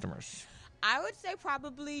the customers? I would say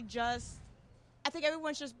probably I think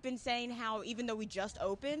everyone's just been saying how, even though we just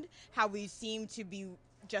opened, how we seem to be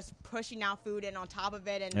just pushing out food and on top of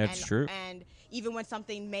it. That's true. And even when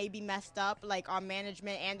something may be messed up, like our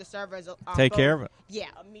management and the servers take care of it. Yeah,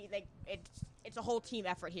 it's a whole team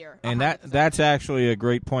effort here. And 100%. that's actually a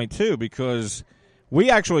great point, too, because we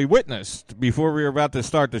actually witnessed, before we were about to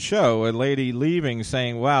start the show, a lady leaving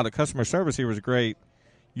saying, wow, the customer service here was great.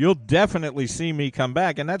 You'll definitely see me come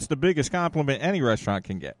back, and that's the biggest compliment any restaurant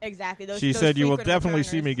can get. Exactly. She said, you will definitely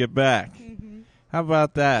see me get back. Mm-hmm. How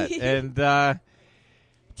about that? And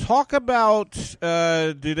talk about,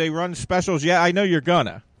 do they run specials? Yeah, I know you're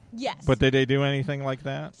gonna. Yes. But did they do anything like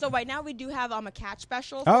that? So right now we do have a catch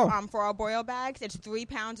special for our boil bags. It's 3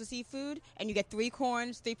 pounds of seafood, and you get 3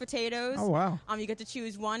 corns, 3 potatoes. Oh, wow. You get to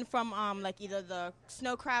choose one from like either the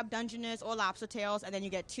snow crab, Dungeness, or lobster tails, and then you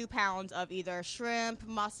get 2 pounds of either shrimp,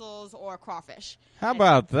 mussels, or crawfish. How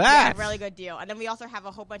about that? Yeah, really good deal. And then we also have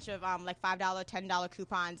a whole bunch of like $5, $10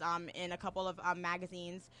 coupons in a couple of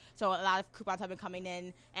magazines. So a lot of coupons have been coming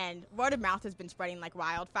in, and word of mouth has been spreading like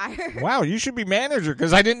wildfire. Wow, you should be manager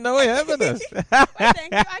because I didn't know you had this. Well,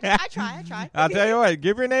 thank you. I try. I'll tell you what,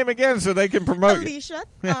 give your name again so they can promote Alicia.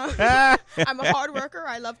 I'm a hard worker.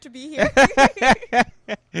 I love to be here.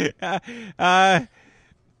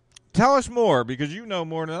 Tell us more, because you know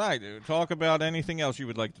more than I do. Talk about anything else you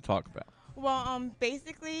would like to talk about. Well,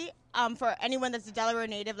 basically, for anyone that's a Delaware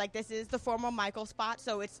native, like, this is the former Michael spot,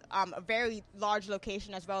 so it's a very large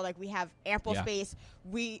location as well. Like, we have ample space.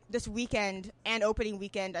 This weekend and opening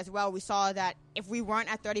weekend as well, we saw that if we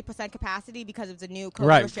weren't at 30% capacity because of the new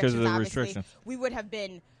COVID restrictions, obviously, we would have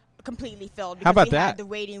been completely filled. Because How about we that? had the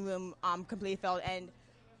waiting room completely filled, and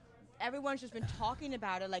everyone's just been talking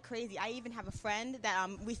about it like crazy. I even have a friend that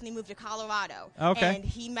recently moved to Colorado. Okay. And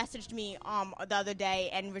he messaged me the other day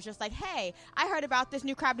and was just like, hey, I heard about this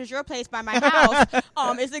new Crab du Jour place by my house.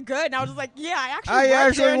 Is it good? And I was just like, yeah, I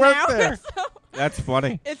actually work there. So That's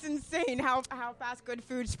funny. It's insane how fast good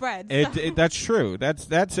food spreads. That's true.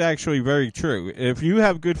 That's actually very true. If you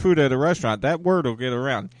have good food at a restaurant, that word will get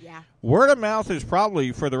around. Yeah. Word of mouth is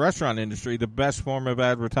probably, for the restaurant industry, the best form of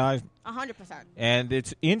advertising. 100%. And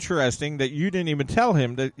it's interesting that you didn't even tell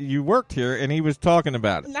him that you worked here, and he was talking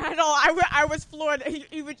about it. Not at all. I was floored.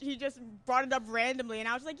 He just brought it up randomly, and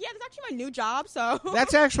I was like, yeah, that's actually my new job. So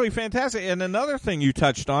That's actually fantastic. And another thing you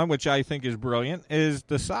touched on, which I think is brilliant, is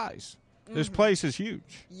the size. This place is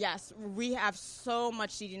huge. Yes, we have so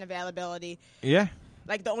much seating availability. Yeah.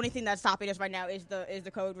 Like, the only thing that's stopping us right now is the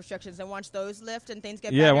COVID restrictions. And once those lift and things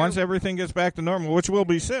get better. Yeah, once everything gets back to normal, which will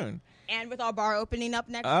be soon. And with our bar opening up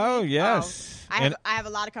next Oh, week. yes. I have a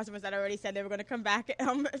lot of customers that already said they were going to come back.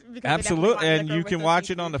 Because Absolutely. And you can watch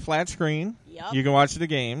it on on the flat screen. Yep. You can watch the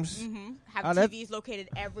games. Mm-hmm. Have TVs located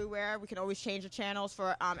everywhere. We can always change the channels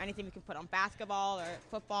for anything we can put on basketball or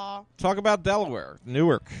football. Talk about Delaware,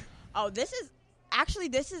 Newark. Oh, this is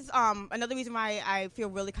another reason why I feel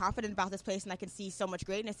really confident about this place and I can see so much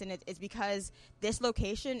greatness in it is because this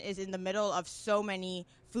location is in the middle of so many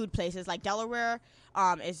food places. Like Delaware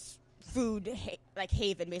is food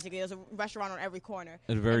haven, basically. There's a restaurant on every corner.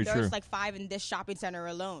 It's very true. There's like 5 in this shopping center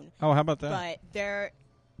alone. Oh, how about that? But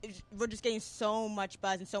we're just getting so much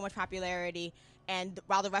buzz and so much popularity. And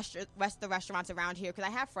while the rest of the restaurants around here, because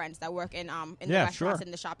I have friends that work in the restaurants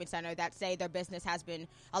in the shopping center that say their business has been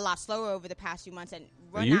a lot slower over the past few months. And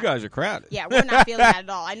you guys are crowded. Yeah, we're not feeling that at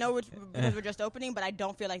all. I know because we're just opening, but I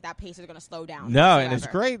don't feel like that pace is going to slow down. No, and it's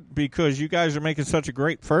great because you guys are making such a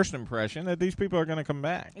great first impression that these people are going to come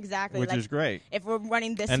back. Exactly. Which is great. If we're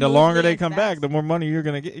running this and the longer they come back, the more money you're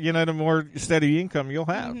going to get. You know, the more steady income you'll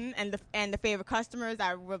have. Mm-hmm. And the favorite customers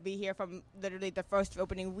that will be here from literally the first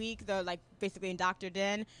opening week, they're like basically in Dr.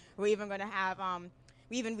 Din. We're even going to have,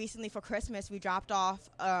 we even recently for Christmas, we dropped off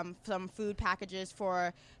some food packages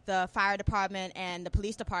for the fire department and the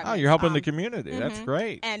police department. Oh, you're helping the community. That's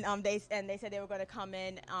great. And they said they were going to come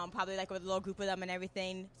in, probably like with a little group of them and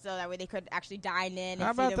everything, so that way they could actually dine in and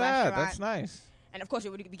How see about the that? restaurant. That's nice. And of course, we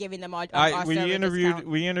would be giving them our we discount.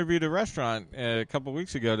 interviewed a restaurant a couple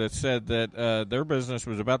weeks ago that said that their business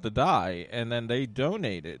was about to die, and then they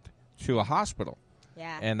donated to a hospital.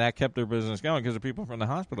 Yeah. And that kept their business going because the people from the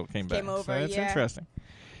hospital came back. Over, so it's interesting.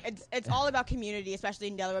 It's all about community, especially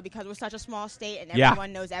in Delaware, because we're such a small state and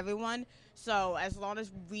everyone knows everyone. So as long as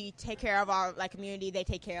we take care of our community, they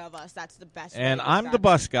take care of us. That's the best. And I'm the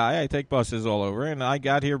bus guy. I take buses all over, and I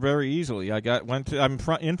got here very easily. I'm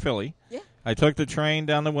in Philly. Yeah. I took the train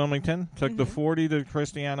down to Wilmington, took the 40 to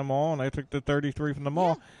Christiana Mall, and I took the 33 from the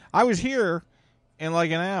mall. Yeah. I was here in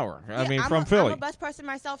like an hour. Yeah, from Philly. I'm a bus person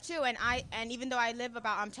myself too, and even though I live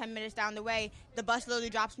about 10 minutes down the way, the bus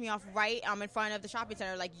literally drops me off right in front of the shopping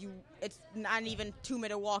center. It's not even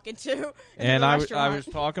 2-minute walk into. And I was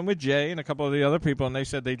talking with Jay and a couple of the other people, and they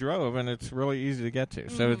said they drove, and it's really easy to get to.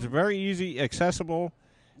 So it's very easy, accessible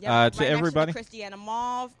to right everybody. Next to the Christiana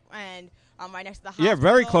Mall and right next to the hospital. Yeah,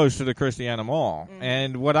 very close to the Christiana Mall.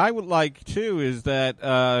 And what I would like too is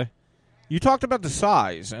that you talked about the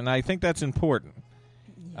size, and I think that's important.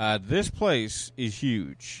 This place is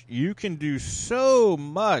huge. You can do so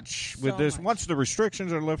much with this. Once the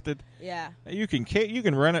restrictions are lifted, you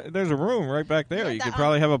can rent it. There's a room right back there. You could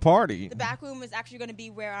probably have a party. The back room is actually going to be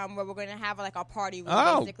where we're going to have like our party room.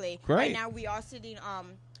 Oh, basically. Great. Right now we are sitting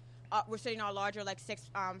we're sitting our larger like six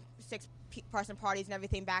person parties and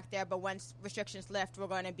everything back there. But once restrictions lift, we're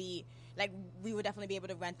going to be we would definitely be able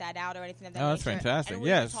to rent that out or anything of that nature. That's fantastic. And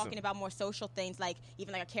we're talking about more social things, like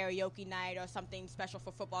even like a karaoke night or something special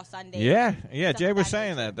for football Sunday. Yeah. Jay was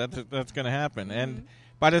saying that's going to happen. And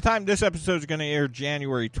by the time this episode is going to air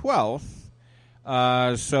January 12th,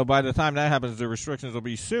 so by the time that happens, the restrictions will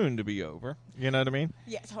be soon to be over. You know what I mean?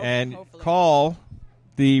 Yes. Hopefully, and call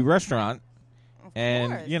the restaurant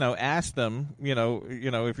and ask them.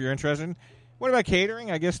 If you're interested. What about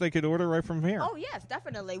catering? I guess they could order right from here. Oh yes,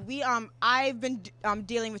 definitely. We I've been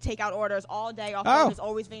dealing with takeout orders all day. Our phone is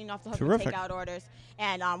always ringing off the hook with takeout orders,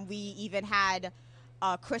 and we even had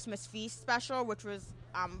a Christmas feast special, which was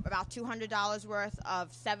about $200 worth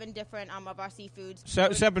of 7 different of our seafoods.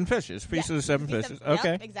 7 fishes, feast of the 7 fishes.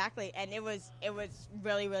 Okay, yep, exactly. And it was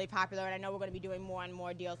really, really popular, and I know we're going to be doing more and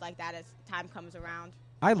more deals like that as time comes around.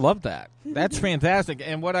 I love that. That's fantastic.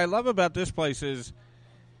 And what I love about this place is,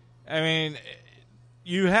 I mean,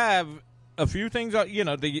 you have a few things,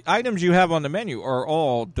 the items you have on the menu are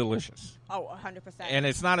all delicious. Oh, 100%. And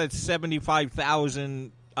it's not a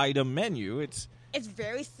 75,000 item menu. It's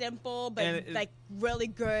very simple, but really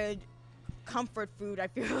good comfort food, I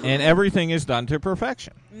feel. And everything is done to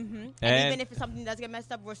perfection. And even if something does get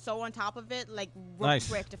messed up, we're so on top of it, we're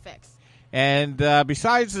quick to fix. And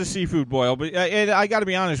besides the seafood boil, but I got to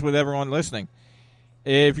be honest with everyone listening.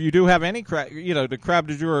 If you do have any the crab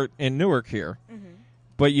du jour in Newark here,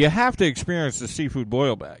 but you have to experience the seafood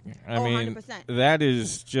boil bag. I mean, 100%. that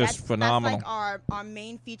is just phenomenal. That's like our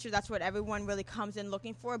main feature. That's what everyone really comes in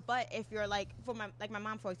looking for. But if you're like my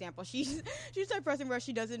mom, for example, she's the type of person where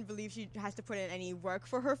she doesn't believe she has to put in any work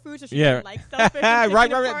for her food, so she doesn't like stuff.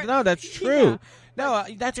 Right. No, that's true. No,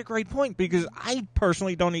 that's a great point because I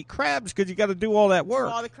personally don't eat crabs because you got to do all that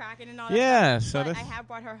work. All the cracking and all that. Yeah, so I have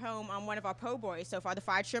brought her home on one of our po' boys so far, the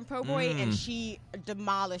fried shrimp po' boy, and she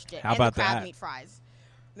demolished it. How about the crab that? meat fries.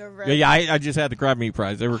 I just had the crab meat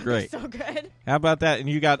fries. They were great. So good. How about that? And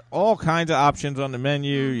you got all kinds of options on the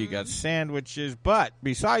menu. You got sandwiches. But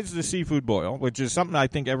besides the seafood boil, which is something I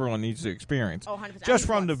think everyone needs to experience, 100%. Just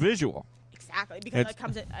from the visual. Exactly, because it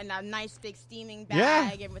comes in a nice big steaming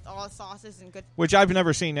bag and with all the sauces and good. Which I've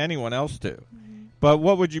never seen anyone else do. But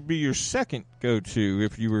what would you be your second go-to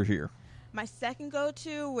if you were here? My second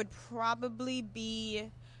go-to would probably be,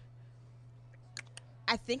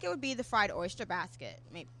 I think it would be the fried oyster basket,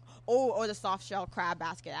 maybe. Or the soft shell crab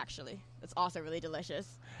basket, actually. It's also really delicious.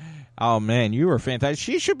 Oh, man, you are fantastic.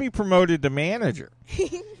 She should be promoted to manager.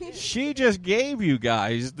 She just gave you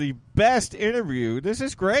guys the best interview. This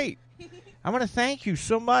is great. I want to thank you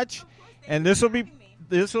so much. And this will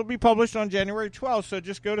be published on January 12th, so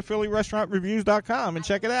just go to PhillyRestaurantReviews.com and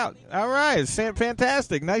check it out. All right. It's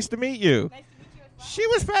fantastic. Nice to meet you. Nice to meet you as well. She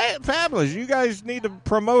was fabulous. You guys need to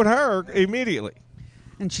promote her immediately.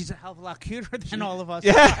 And she's a hell of a lot cuter than all of us.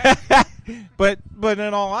 Yeah. But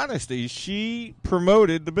in all honesty, she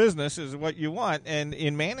promoted the business is what you want, and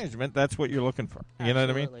in management, that's what you're looking for. You know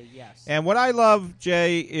what I mean? Yes. And what I love,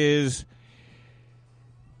 Jay, is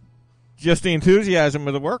just the enthusiasm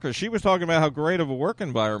of the workers. She was talking about how great of a work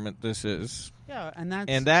environment this is. Yeah, and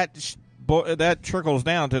that trickles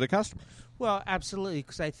down to the customers. Well, absolutely,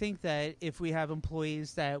 because I think that if we have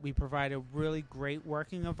employees that we provide a really great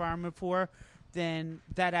working environment for, then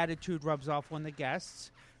that attitude rubs off on the guests.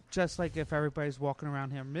 Just like if everybody's walking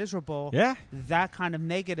around here miserable, that kind of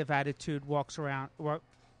negative attitude walks around.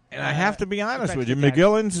 And I have to be honest with you,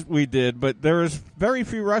 McGillin's we did, but there is very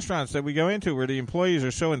few restaurants that we go into where the employees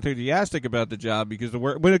are so enthusiastic about the job because the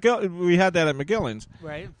work. We had that at McGillin's,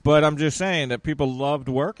 right? But I'm just saying that people loved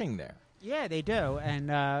working there. Yeah, they do, and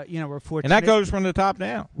we're fortunate. And that goes from the top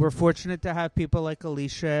down. We're fortunate to have people like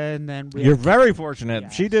Alicia, and then you're very fortunate.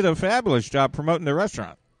 Yes. She did a fabulous job promoting the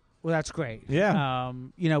restaurant. Well, that's great. Yeah.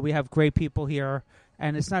 We have great people here,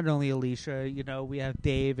 and it's not only Alicia. We have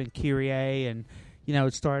Dave and Kyrie, and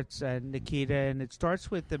it starts Nikita, and it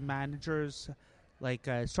starts with the managers.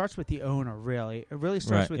 It starts with the owner, really. It really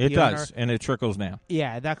starts with the owner. It does, and it trickles down.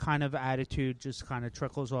 Yeah, that kind of attitude just kind of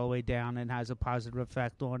trickles all the way down and has a positive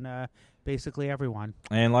effect on basically everyone.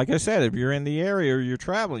 And like I said, if you're in the area or you're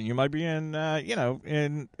traveling, you might be in,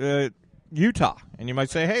 Utah, and you might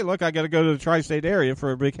say, hey, look, I got to go to the tri-state area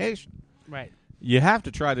for a vacation. Right. You have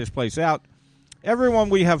to try this place out. Everyone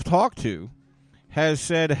we have talked to has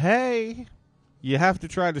said, hey, you have to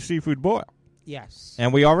try the seafood boil. Yes.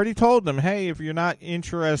 And we already told them, hey, if you're not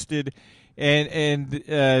interested,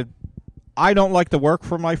 and I don't like to work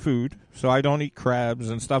for my food, so I don't eat crabs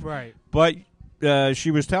and stuff. Right. But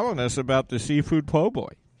she was telling us about the seafood po'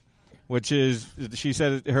 boy, which is, she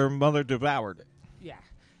said her mother devoured it. Yeah.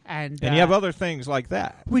 And you have other things like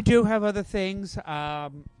that. We do have other things. I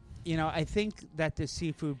think that the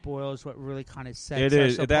seafood boil is what really kind of sets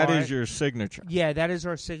us apart. That is your signature. Yeah, that is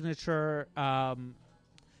our signature.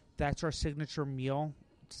 That's our signature meal,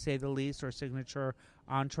 to say the least, our signature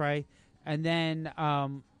entree. And then,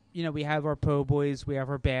 we have our po' boys, we have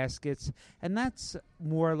our baskets, and that's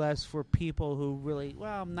more or less for people who really,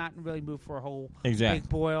 I'm not really moved for a whole big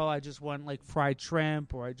boil. I just want like fried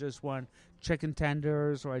shrimp, or I just want chicken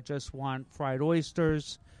tenders, or I just want fried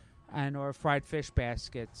oysters, or fried fish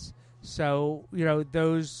baskets. So,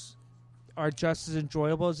 those are just as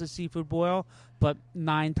enjoyable as a seafood boil, but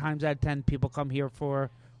 9 times out of 10 people come here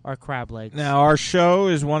for our crab legs. Now, our show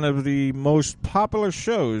is one of the most popular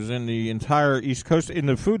shows in the entire East Coast in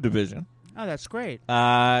the food division. Oh, that's great. So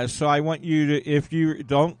I want you to, if you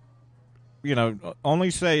don't, only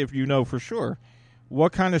say if you know for sure,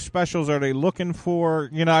 what kind of specials are they looking for?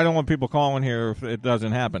 I don't want people calling here if it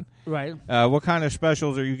doesn't happen. Right. What kind of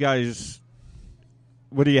specials are you guys,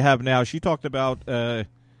 what do you have now? She talked about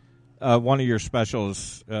one of your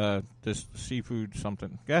specials, this seafood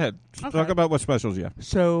something. Go ahead. Okay. Talk about what specials you have.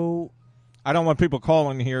 So I don't want people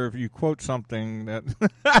calling here if you quote something that...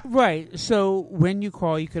 Right. So when you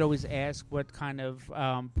call, you could always ask what kind of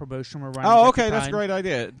promotion we're running. Oh, okay. That's a great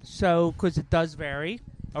idea. So, because it does vary.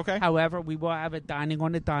 Okay. However, we will have a Dining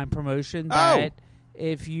on a Dime promotion that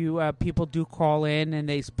if you people do call in and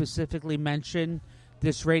they specifically mention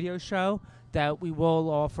this radio show, that we will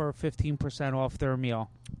offer 15% off their meal.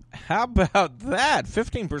 How about that?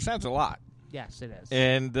 15% is a lot. Yes, it is.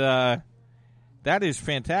 And that is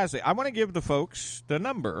fantastic. I want to give the folks the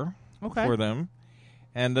number for them.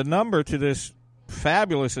 And the number to this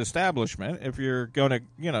fabulous establishment, if you're going to,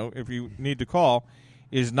 if you need to call,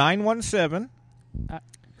 is 917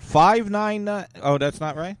 599. Oh, that's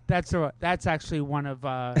not right? That's actually one of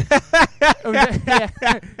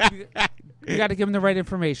you got to give them the right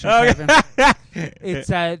information, Kevin. It's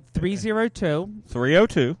 302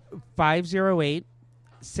 508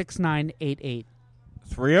 6988.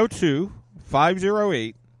 302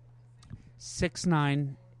 508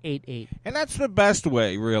 6988. And that's the best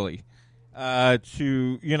way, really, to, if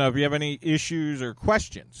you have any issues or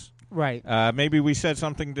questions. Right. Maybe we said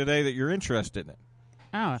something today that you're interested in.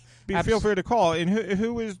 Oh, feel free to call. And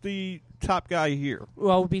who is the top guy here?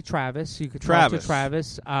 Well, it would be Travis. You could talk to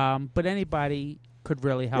Travis. But anybody could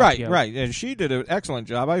really help you. Right. And she did an excellent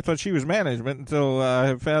job. I thought she was management until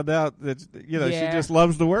I found out that, she just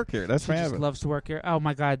loves to work here. That's fabulous. She just loves to work here. Oh,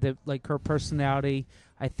 my God. Her personality,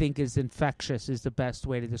 I think, is infectious is the best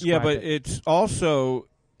way to describe it. Yeah, but it's also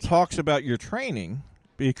talks about your training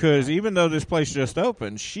because even though this place just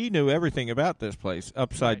opened, she knew everything about this place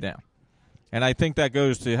upside down. And I think that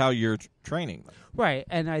goes to how you're training them. Right,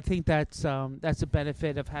 and I think that's a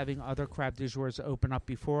benefit of having other Crab du Jours open up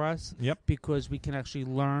before us. Yep. Because we can actually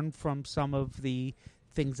learn from some of the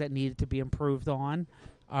things that needed to be improved on.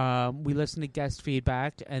 We listen to guest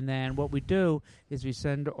feedback, and then what we do is we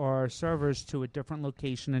send our servers to a different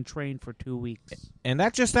location and train for 2 weeks. And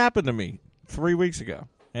that just happened to me 3 weeks ago.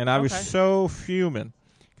 And I was so fuming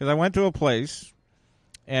because I went to a place,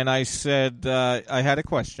 and I said I had a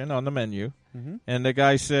question on the menu. Mm-hmm. And the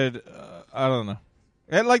guy said, I don't know.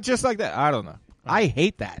 And just like that, I don't know. Right. I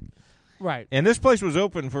hate that. Right. And this place was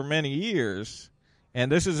open for many years,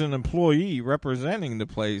 and this is an employee representing the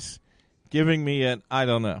place giving me an I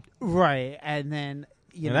don't know. Right. And then,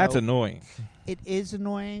 that's annoying. It is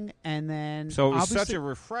annoying, and then... So it was such a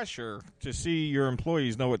refresher to see your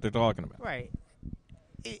employees know what they're talking about. Right.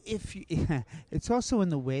 It's also in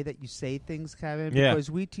the way that you say things, Kevin,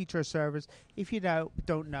 because we teach our servers, if you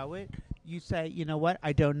don't know it, you say, you know what,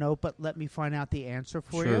 I don't know, but let me find out the answer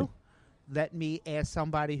for you. Let me ask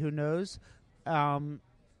somebody who knows.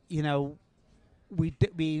 We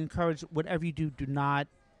encourage whatever you do not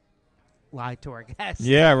lie to our guests.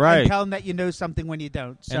 Yeah, right. And tell them that you know something when you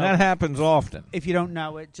don't. So and that happens often. If you don't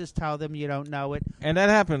know it, just tell them you don't know it. And that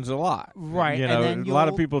happens a lot. Right. And then a lot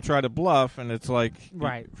of people try to bluff, and it's like,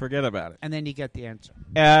 forget about it. And then you get the answer.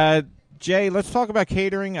 Jay, let's talk about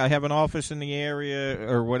catering. I have an office in the area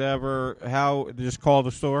or whatever. Just call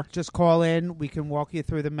the store? Just call in. We can walk you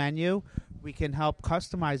through the menu. We can help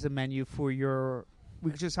customize the menu for your...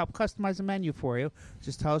 We can just help customize the menu for you.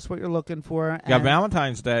 Just tell us what you're looking for. Got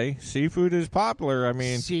Valentine's Day. Seafood is popular.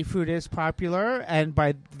 Seafood is popular, and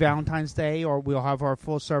by Valentine's Day, we'll have our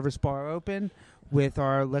full-service bar open with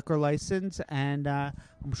our liquor license, and I'm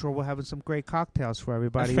sure we'll have some great cocktails for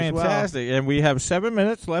everybody. That's fantastic. And we have 7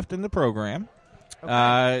 minutes left in the program.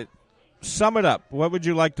 Okay. Sum it up. What would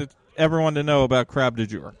you like everyone to know about Crab du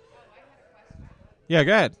Jour? Yeah,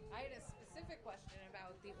 go ahead. I had a specific question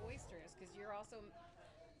about the oysters because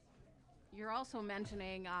you're also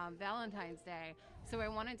mentioning Valentine's Day. So I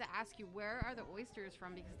wanted to ask you, where are the oysters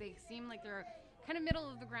from? Because they seem like they're kind of middle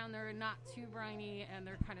of the ground. They're not too briny, and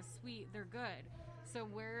they're kind of sweet. They're good. So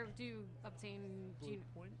where do you obtain...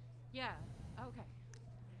 Point? Yeah. Okay.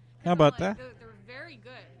 How about that? They're very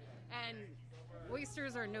good. And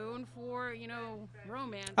oysters are known for,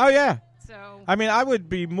 romance. Oh, yeah. So I would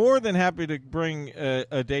be more than happy to bring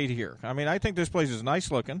a date here. I think this place is nice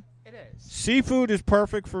looking. It is. Seafood is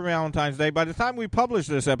perfect for Valentine's Day. By the time we publish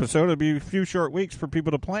this episode, it'll be a few short weeks for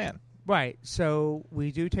people to plan. Right. So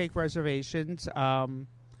we do take reservations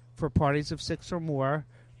for parties of 6 or more,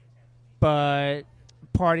 but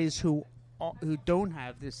parties who don't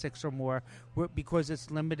have the 6 or more, because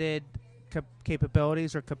it's limited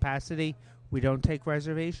capabilities or capacity, we don't take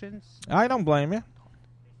reservations. I don't blame you.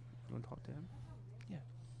 You want to talk to him?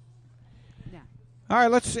 Yeah. All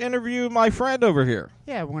right, let's interview my friend over here.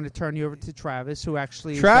 Yeah, we're going to turn you over to Travis, who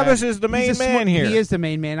actually is the main man here. He is the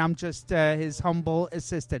main man. I'm just his humble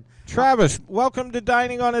assistant. Travis, welcome to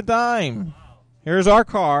Dining on a Dime. Here's our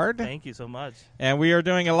card. Thank you so much. And we are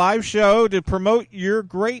doing a live show to promote your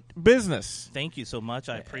great business. Thank you so much.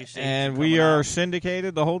 I appreciate it. And we are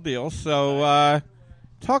syndicated, the whole deal. So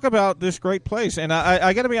talk about this great place. And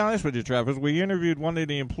I got to be honest with you, Travis. We interviewed one of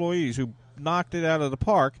the employees who knocked it out of the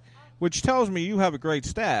park, which tells me you have a great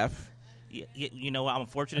staff. You know, I'm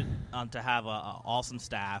fortunate to have an awesome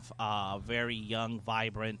staff, very young,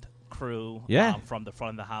 vibrant crew. From the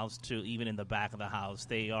front of the house to even in the back of the house.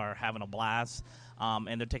 They are having a blast,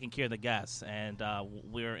 and they're taking care of the guests. And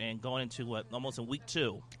we're going into almost in week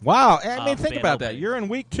 2. Wow. I mean, think about that. You're in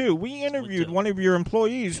week 2. We interviewed one of your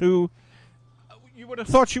employees who you would have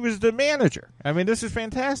thought she was the manager. I mean, this is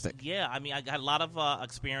fantastic. Yeah, I mean, I got a lot of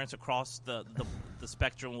experience across the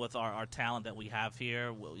spectrum with our talent that we have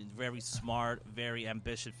here. Very smart, very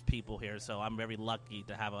ambitious people here, so I'm very lucky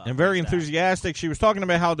to have and very enthusiastic. She was talking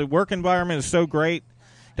about how the work environment is so great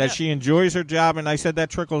that she enjoys her job, and I said that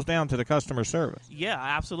trickles down to the customer service. Yeah,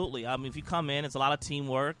 absolutely. If you come in, it's a lot of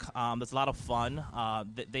teamwork. There's a lot of fun.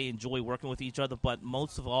 They enjoy working with each other, but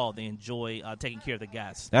most of all, they enjoy taking care of the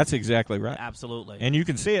guests. That's exactly right. Absolutely. And you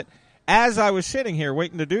can see it. As I was sitting here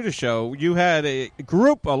waiting to do the show, you had a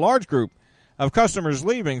large group of customers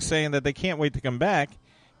leaving saying that they can't wait to come back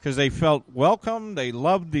because they felt welcome, they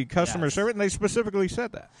loved the customer service, and they specifically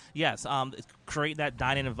said that. Yes, create that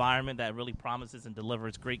dining environment that really promises and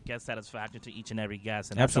delivers great guest satisfaction to each and every guest.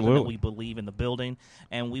 And that's something that we believe in the building,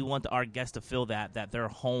 and we want our guests to feel that their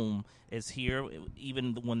home is here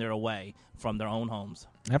even when they're away from their own homes.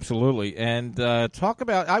 Absolutely. And talk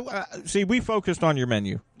about, see, we focused on your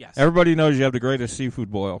menu. Yes. Everybody knows you have the greatest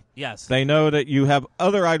seafood boil. Yes. They know that you have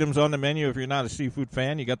other items on the menu. If you're not a seafood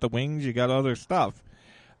fan, you got the wings, you got other stuff.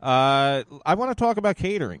 I want to talk about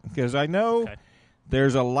catering because I know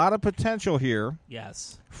there's a lot of potential here.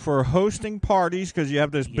 Yes. For hosting parties because you have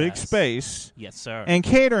this big space. Yes, sir. And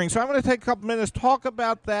catering. So I'm going to take a couple minutes talk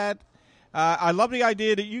about that. I love the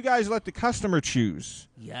idea that you guys let the customer choose.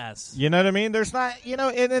 Yes. You know what I mean? There's not,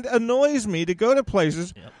 and it annoys me to go to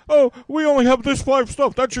places. Yep. Oh, we only have this 5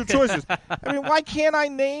 stuff. That's your choices. I mean, why can't I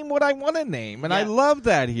name what I want to name? And I love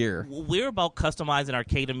that here. We're about customizing our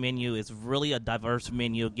catering menu. It's really a diverse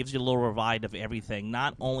menu. It gives you a little variety of everything.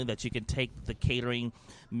 Not only that you can take the catering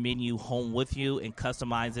menu home with you and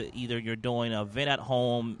customize it. Either you're doing an event at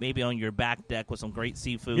home, maybe on your back deck with some great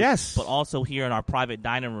seafood. Yes. But also here in our private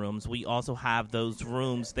dining rooms, we also have those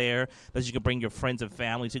rooms there that you can bring your friends and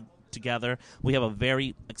family together. We have a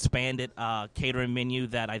very expanded catering menu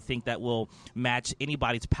that I think that will match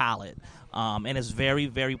anybody's palate, and it's very,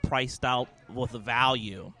 very priced out with the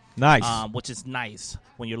value. Nice, which is nice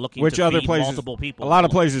when you're looking which to other feed places, multiple people. A lot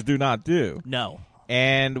of places do not do. No.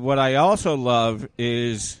 And what I also love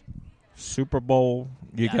is Super Bowl.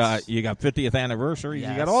 You got 50th anniversaries.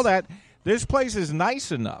 You got all that. This place is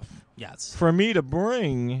nice enough. Yes. For me to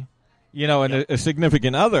bring, a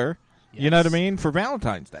significant other. Yes. You know what I mean? For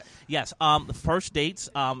Valentine's Day. Yes. The first dates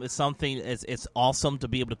is something. It's awesome to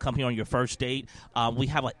be able to come here on your first date. We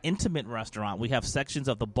have an intimate restaurant. We have sections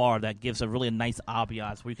of the bar that gives a really nice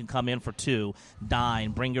ambiance where you can come in for 2,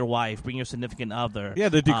 dine, bring your wife, bring your significant other. Yeah,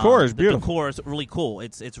 the decor is beautiful. The decor is really cool.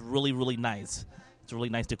 It's really, really nice. It's a really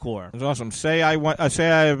nice decor. It's awesome. Say I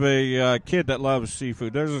have a kid that loves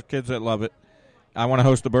seafood. There's kids that love it. I want to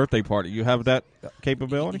host a birthday party. You have that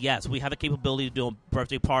capability? Yes, we have the capability of doing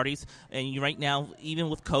birthday parties. And right now, even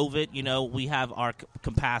with COVID, we have our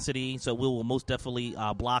capacity, so we will most definitely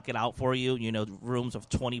block it out for you. Rooms of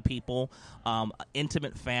 20 people,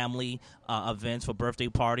 intimate family events for birthday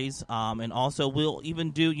parties. And also, we'll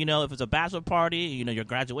even do, if it's a bachelor party, your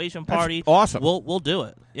graduation party. That's awesome. We'll do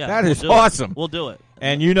it. Yeah, that is awesome. We'll do it.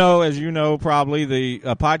 And as you know, probably the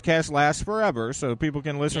podcast lasts forever, so people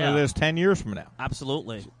can listen to this 10 years from now.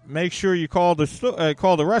 Absolutely. Make sure you call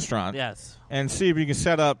the restaurant. Yes. And see if you can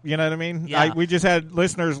set up. You know what I mean? Yeah. We just had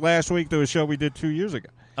listeners last week to a show we did 2 years ago.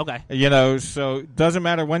 Okay. So it doesn't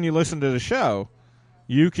matter when you listen to the show,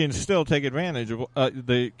 you can still take advantage of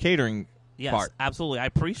the catering part. Absolutely. I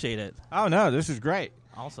appreciate it. Oh no, this is great.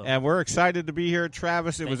 Also. And we're excited to be here,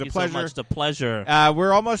 Travis. It was a pleasure. Thank you so much. It's a pleasure.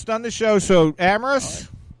 We're almost done the show, so Amaris,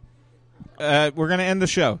 we're going to end the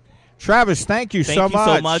show. Travis, thank you so much. Thank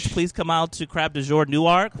you so much. Please come out to Crab du Jour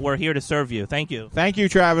Newark. We're here to serve you. Thank you. Thank you,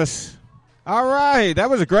 Travis. All right, that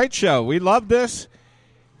was a great show. We loved this.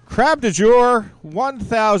 Crab du Jour,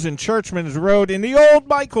 1000 Churchman's Road in the Old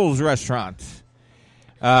Michael's Restaurant.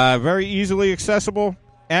 Very easily accessible.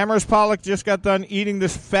 Amaris Pollock just got done eating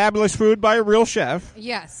this fabulous food by a real chef.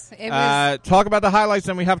 Yes. It was, talk about the highlights,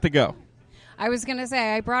 then we have to go. I was going to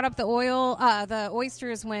say, I brought up the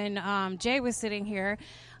oysters when Jay was sitting here.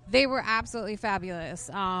 They were absolutely fabulous.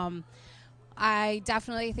 I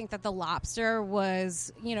definitely think that the lobster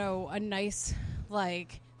was, a nice,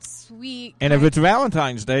 sweet. And if it's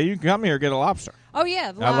Valentine's Day, you can come here and get a lobster. Oh,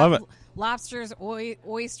 yeah. I love it. Lobsters,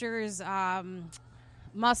 oysters,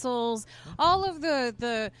 mussels, all of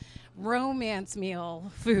the romance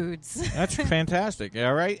meal foods. That's fantastic.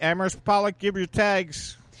 All right, Amaris Pollock, give your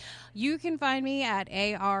tags. You can find me at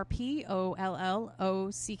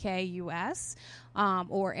ARPOLLOCKUS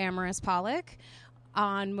or Amaris Pollock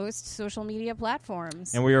on most social media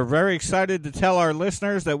platforms. And we are very excited to tell our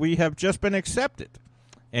listeners that we have just been accepted.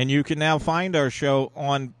 And you can now find our show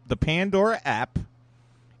on the Pandora app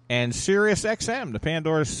and Sirius XM, the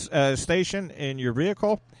Pandora station in your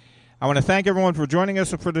vehicle. I want to thank everyone for joining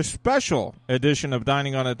us for this special edition of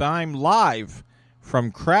Dining on a Dime, live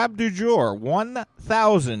from Crab du Jour,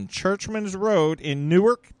 1000 Churchman's Road in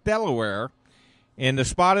Newark, Delaware, in the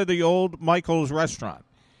spot of the old Michael's restaurant.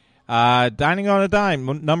 Dining on a Dime,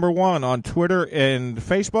 #1 on Twitter and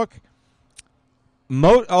Facebook.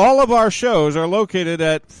 All of our shows are located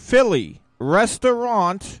at Philly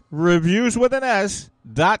Restaurant Reviews with an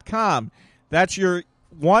S.com. That's your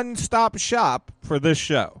one-stop shop for this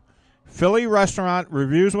show. Philly Restaurant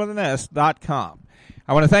Reviews with an S.com.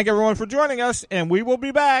 I want to thank everyone for joining us, and we will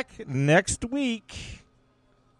be back next week.